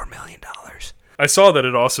 $34 million. I saw that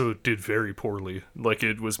it also did very poorly. Like,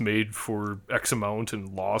 it was made for X amount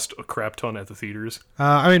and lost a crap ton at the theaters.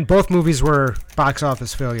 I mean, both movies were box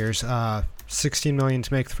office failures. $16 million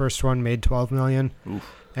to make the first one, made $12 million. Oof.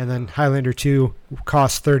 And then Highlander 2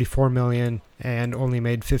 cost $34 million and only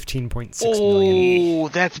made $15.6 million. Oh,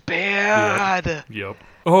 that's bad. Yep.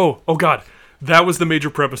 Oh, God. That was the major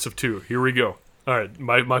premise of 2. Here we go. All right,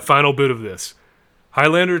 my final bit of this.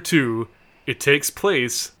 Highlander 2, it takes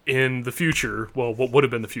place in the future. Well, what would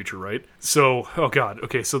have been the future, right? So, oh God.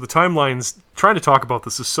 Okay, so the timelines, trying to talk about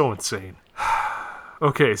this is so insane.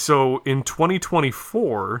 Okay, so in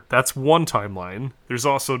 2024, that's one timeline. There's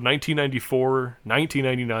also 1994,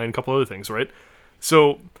 1999, a couple other things, right?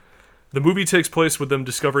 So the movie takes place with them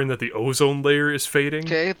discovering that the ozone layer is fading.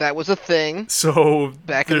 Okay, that was a thing. So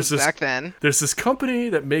back then. There's this company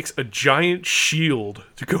that makes a giant shield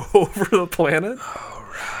to go over the planet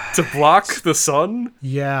to block the sun.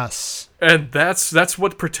 Yes. And that's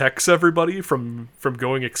what protects everybody from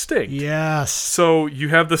going extinct. Yes. So you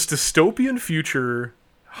have this dystopian future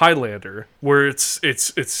Highlander where it's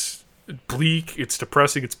bleak, it's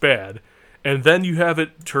depressing, it's bad, and then you have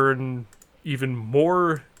it turn even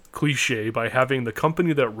more cliche by having the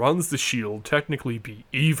company that runs the Shield technically be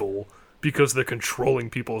evil because they're controlling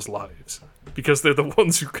people's lives. Because they're the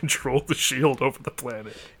ones who control the Shield over the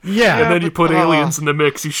planet. Yeah. And then you put aliens in the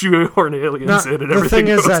mix, you shoehorn aliens in, and everything the thing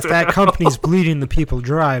is goes that down. company's bleeding the people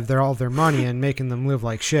dry. They're all their money and making them live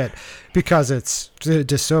like shit because it's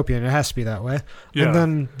dystopian. It has to be that way. Yeah. And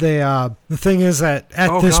then the thing is that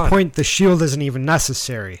at this point, the Shield isn't even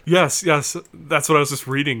necessary. Yes, that's what I was just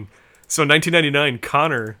reading. So in 1999,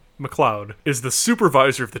 Connor McLeod is the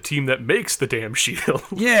supervisor of the team that makes the damn Shield.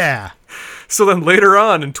 Yeah. So then later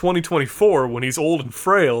on in 2024, when he's old and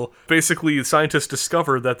frail, basically scientists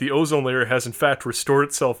discover that the ozone layer has in fact restored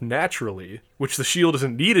itself naturally, which the Shield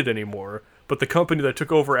isn't needed anymore, but the company that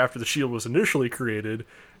took over after the Shield was initially created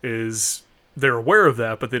they're aware of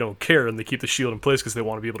that, but they don't care, and they keep the Shield in place because they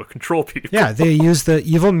want to be able to control people. Yeah, they use the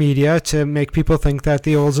evil media to make people think that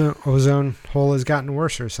the ozone hole has gotten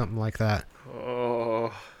worse or something like that.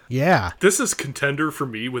 Oh. Yeah. This is contender for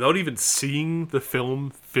me without even seeing the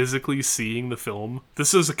film, physically seeing the film.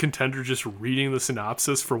 This is a contender just reading the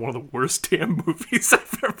synopsis for one of the worst damn movies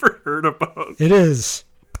I've ever heard about. It is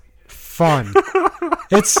fun.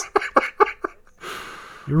 It's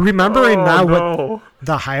remembering what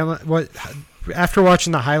the after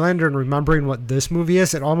watching the Highlander and remembering what this movie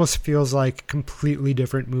is, it almost feels like completely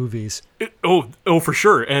different movies. For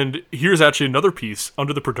sure. And here's actually another piece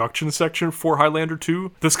under the production section for Highlander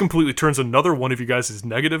 2. This completely turns another one of you guys'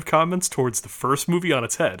 negative comments towards the first movie on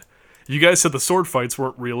its head. You guys said the sword fights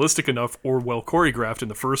weren't realistic enough or well choreographed in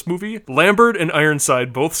the first movie. Lambert and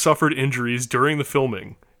Ironside both suffered injuries during the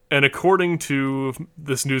filming. And according to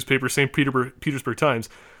this newspaper, St. Petersburg Times,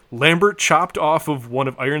 Lambert chopped off of one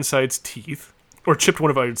of Ironside's teeth, or chipped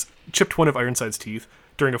one of Ironside's teeth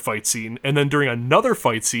during a fight scene, and then during another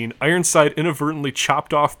fight scene, Ironside inadvertently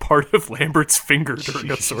chopped off part of Lambert's finger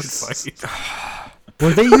during a sword fight. Were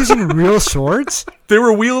they using real swords? They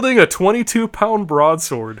were wielding a 22-pound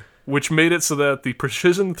broadsword, which made it so that the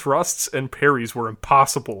precision thrusts and parries were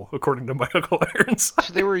impossible, according to Michael Ironside.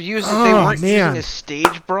 So they weren't using a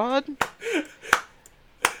stage broad?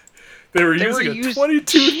 They were using a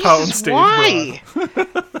 22-pound stage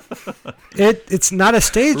broad. It's not a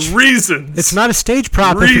stage. Reasons. It's not a stage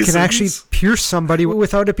prop if it can actually pierce somebody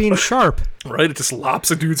without it being sharp. Right? It just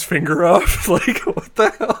lops a dude's finger off. Like, what the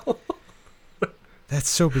hell? That's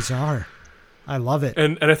so bizarre. I love it.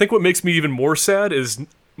 And I think what makes me even more sad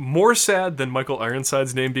than Michael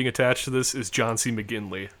Ironside's name being attached to this is John C.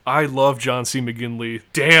 McGinley. I love John C. McGinley.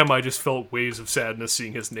 Damn, I just felt waves of sadness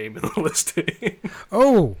seeing his name in the listing.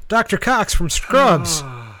 Oh, Dr. Cox from Scrubs.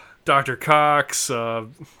 Dr. Cox.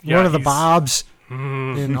 One of the Bobs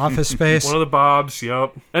in Office Space. One of the Bobs,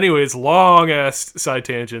 yep. Anyways, long-ass side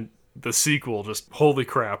tangent. The sequel, just holy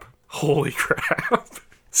crap. Holy crap.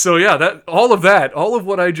 So yeah, all of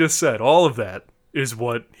what I just said, all of that is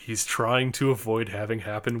what he's trying to avoid having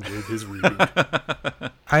happen with his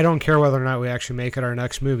reboot. I don't care whether or not we actually make it our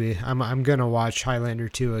next movie. I'm going to watch Highlander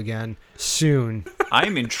 2 again soon.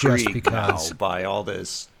 I'm intrigued now by all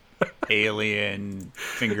this alien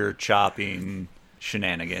finger chopping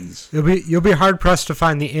shenanigans. You'll be hard pressed to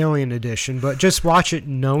find the Alien edition, but just watch it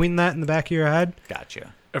knowing that in the back of your head.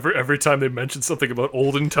 Gotcha. Every time they mention something about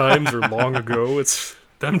olden times or long ago, it's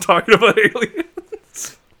them talking about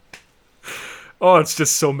aliens. Oh, it's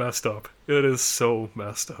just so messed up. It is so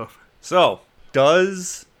messed up. So,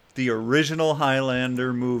 does the original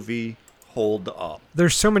Highlander movie hold up?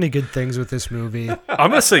 There's so many good things with this movie. I'm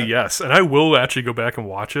going to say yes, and I will actually go back and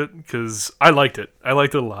watch it, because I liked it. I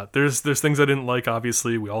liked it a lot. There's things I didn't like,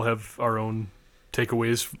 obviously. We all have our own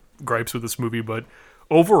takeaways, gripes with this movie, but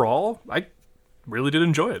overall, I really did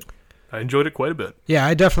enjoy it. I enjoyed it quite a bit. Yeah,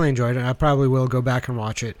 I definitely enjoyed it. I probably will go back and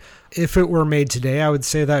watch it. If it were made today, I would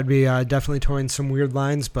say that would be definitely towing some weird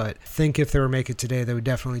lines, but I think if they were making it today, they would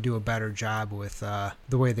definitely do a better job with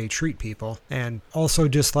the way they treat people. And also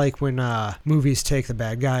just like when movies take the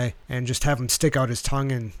bad guy and just have him stick out his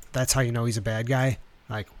tongue, and that's how you know he's a bad guy.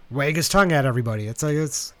 Like, wag his tongue at everybody. It's like,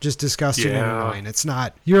 it's just disgusting and annoying. It's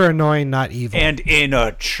not, you're annoying, not evil. And in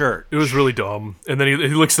a church. It was really dumb. And then he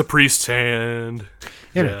licks the priest's hand.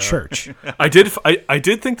 In a church. I did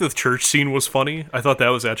think the church scene was funny. I thought that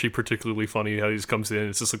was actually particularly funny, how he just comes in.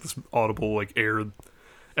 It's just like this audible like air.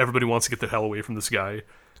 Everybody wants to get the hell away from this guy.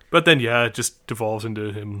 But then, yeah, it just devolves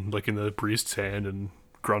into him licking the priest's hand and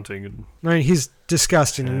grunting. And I mean, he's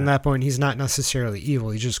disgusting, and at that point, he's not necessarily evil.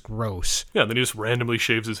 He's just gross. Yeah, and then he just randomly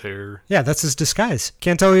shaves his hair. Yeah, that's his disguise.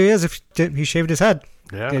 Can't tell who he is if he shaved his head.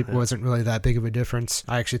 Yeah, it wasn't really that big of a difference.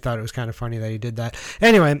 I actually thought it was kind of funny that he did that.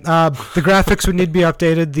 Anyway, the graphics would need to be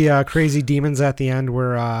updated. The crazy demons at the end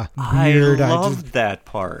were weird. I loved that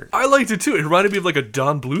part. I liked it too. It reminded me of like a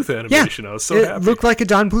Don Bluth animation. I was so happy. It looked like a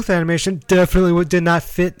Don Bluth animation. Definitely did not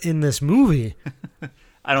fit in this movie.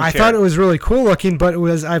 I thought it was really cool looking, but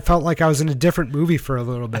I felt like I was in a different movie for a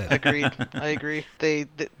little bit. Agreed. I agree.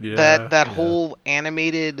 That whole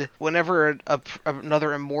animated, whenever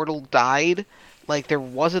another immortal died, like there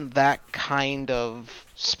wasn't that kind of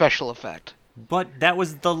special effect. But that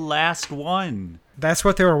was the last one. That's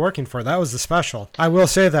what they were working for. That was the special. I will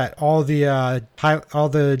say that all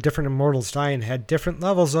the different immortals dying had different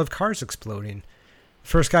levels of cars exploding.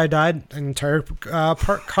 First guy died, an entire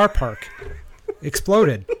car park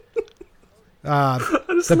exploded.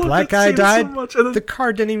 The black guy died. So the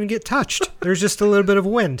car didn't even get touched. There's just a little bit of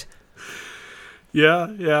wind.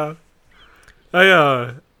 Yeah.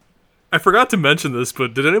 I forgot to mention this,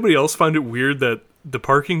 but did anybody else find it weird that the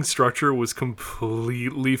parking structure was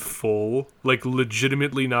completely full, like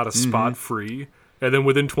legitimately not a spot free, and then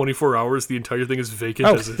within 24 hours the entire thing is vacant?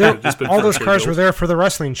 All those cars were there for the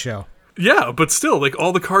wrestling show. Yeah, but still, like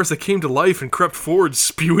all the cars that came to life and crept forward,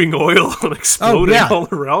 spewing oil and exploding all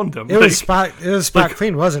around them. It was spot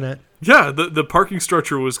clean, wasn't it? Yeah, the parking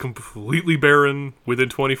structure was completely barren within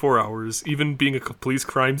 24 hours. Even being a police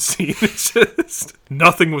crime scene, it's just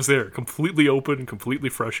nothing was there. Completely open and completely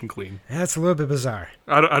fresh and clean. That's a little bit bizarre.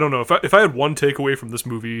 I don't know. If I had one takeaway from this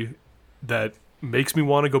movie that makes me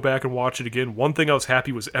want to go back and watch it again, one thing I was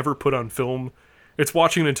happy was ever put on film. It's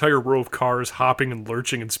watching an entire row of cars hopping and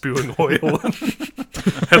lurching and spewing oil.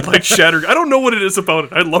 Headlights shattered. I don't know what it is about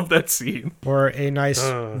it. I love that scene. Or a nice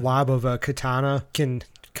lob of a katana can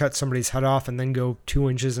cut somebody's head off and then go 2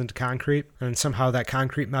 inches into concrete, and somehow that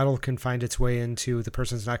concrete metal can find its way into the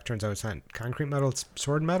person's neck. Turns out it's not concrete metal, it's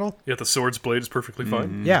sword metal. Yeah, the sword's blade is perfectly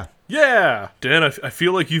fine. Yeah. Dan, I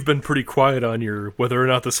feel like you've been pretty quiet on your whether or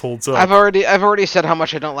not this holds up. I've already said how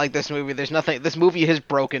much I don't like this movie. There's nothing. This movie has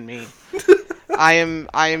broken me. I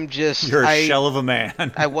am just... You're a shell of a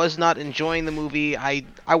man. I was not enjoying the movie. I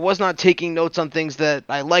was not taking notes on things that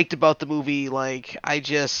I liked about the movie. Like, I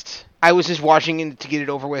was just watching it to get it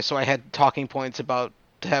over with, so I had talking points to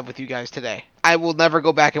have with you guys today. I will never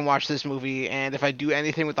go back and watch this movie, and if I do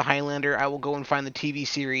anything with the Highlander, I will go and find the TV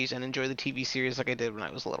series and enjoy the TV series like I did when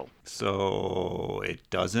I was little. So, it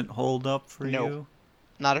doesn't hold up for you? No,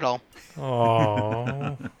 not at all.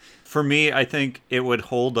 Aww. For me, I think it would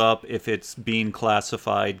hold up if it's being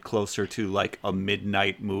classified closer to like a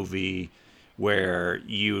midnight movie where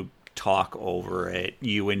you talk over it,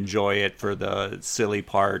 you enjoy it for the silly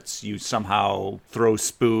parts, you somehow throw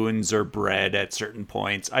spoons or bread at certain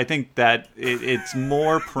points. I think that it's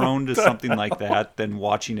more prone to something like that than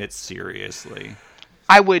watching it seriously.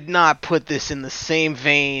 I would not put this in the same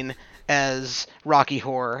vein as Rocky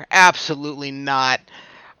Horror. Absolutely not.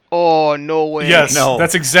 Oh, no way. Yes, no.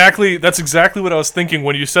 That's exactly what I was thinking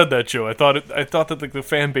when you said that, Joe. I thought that like the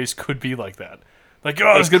fan base could be like that. Like,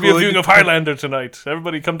 oh, there's going to be a viewing of Highlander tonight.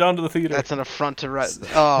 Everybody come down to the theater. That's an affront to...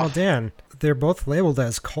 Well, Dan, they're both labeled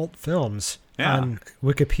as cult films on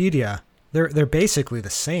Wikipedia. They're basically the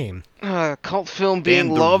same. Cult film being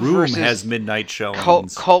loved versus... The Room has midnight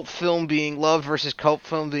showings. Cult film being loved versus cult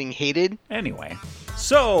film being hated. Anyway,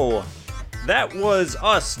 so... that was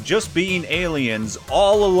us just being aliens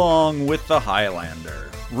all along with the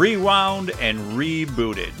Highlander. Rewound and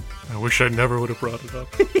rebooted. I wish I never would have brought it up.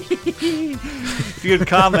 If you could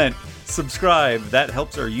comment, subscribe, that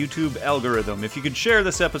helps our YouTube algorithm. If you could share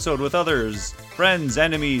this episode with others, friends,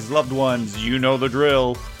 enemies, loved ones, you know the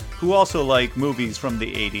drill, who also like movies from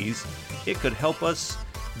the 80s, it could help us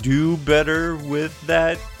do better with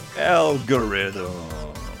that algorithm.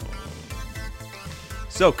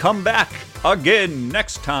 So come back again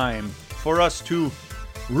next time for us to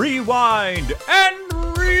rewind and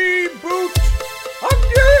reboot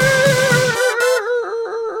again!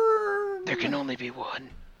 There can only be one,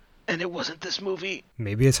 and it wasn't this movie.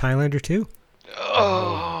 Maybe it's Highlander 2.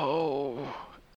 Oh.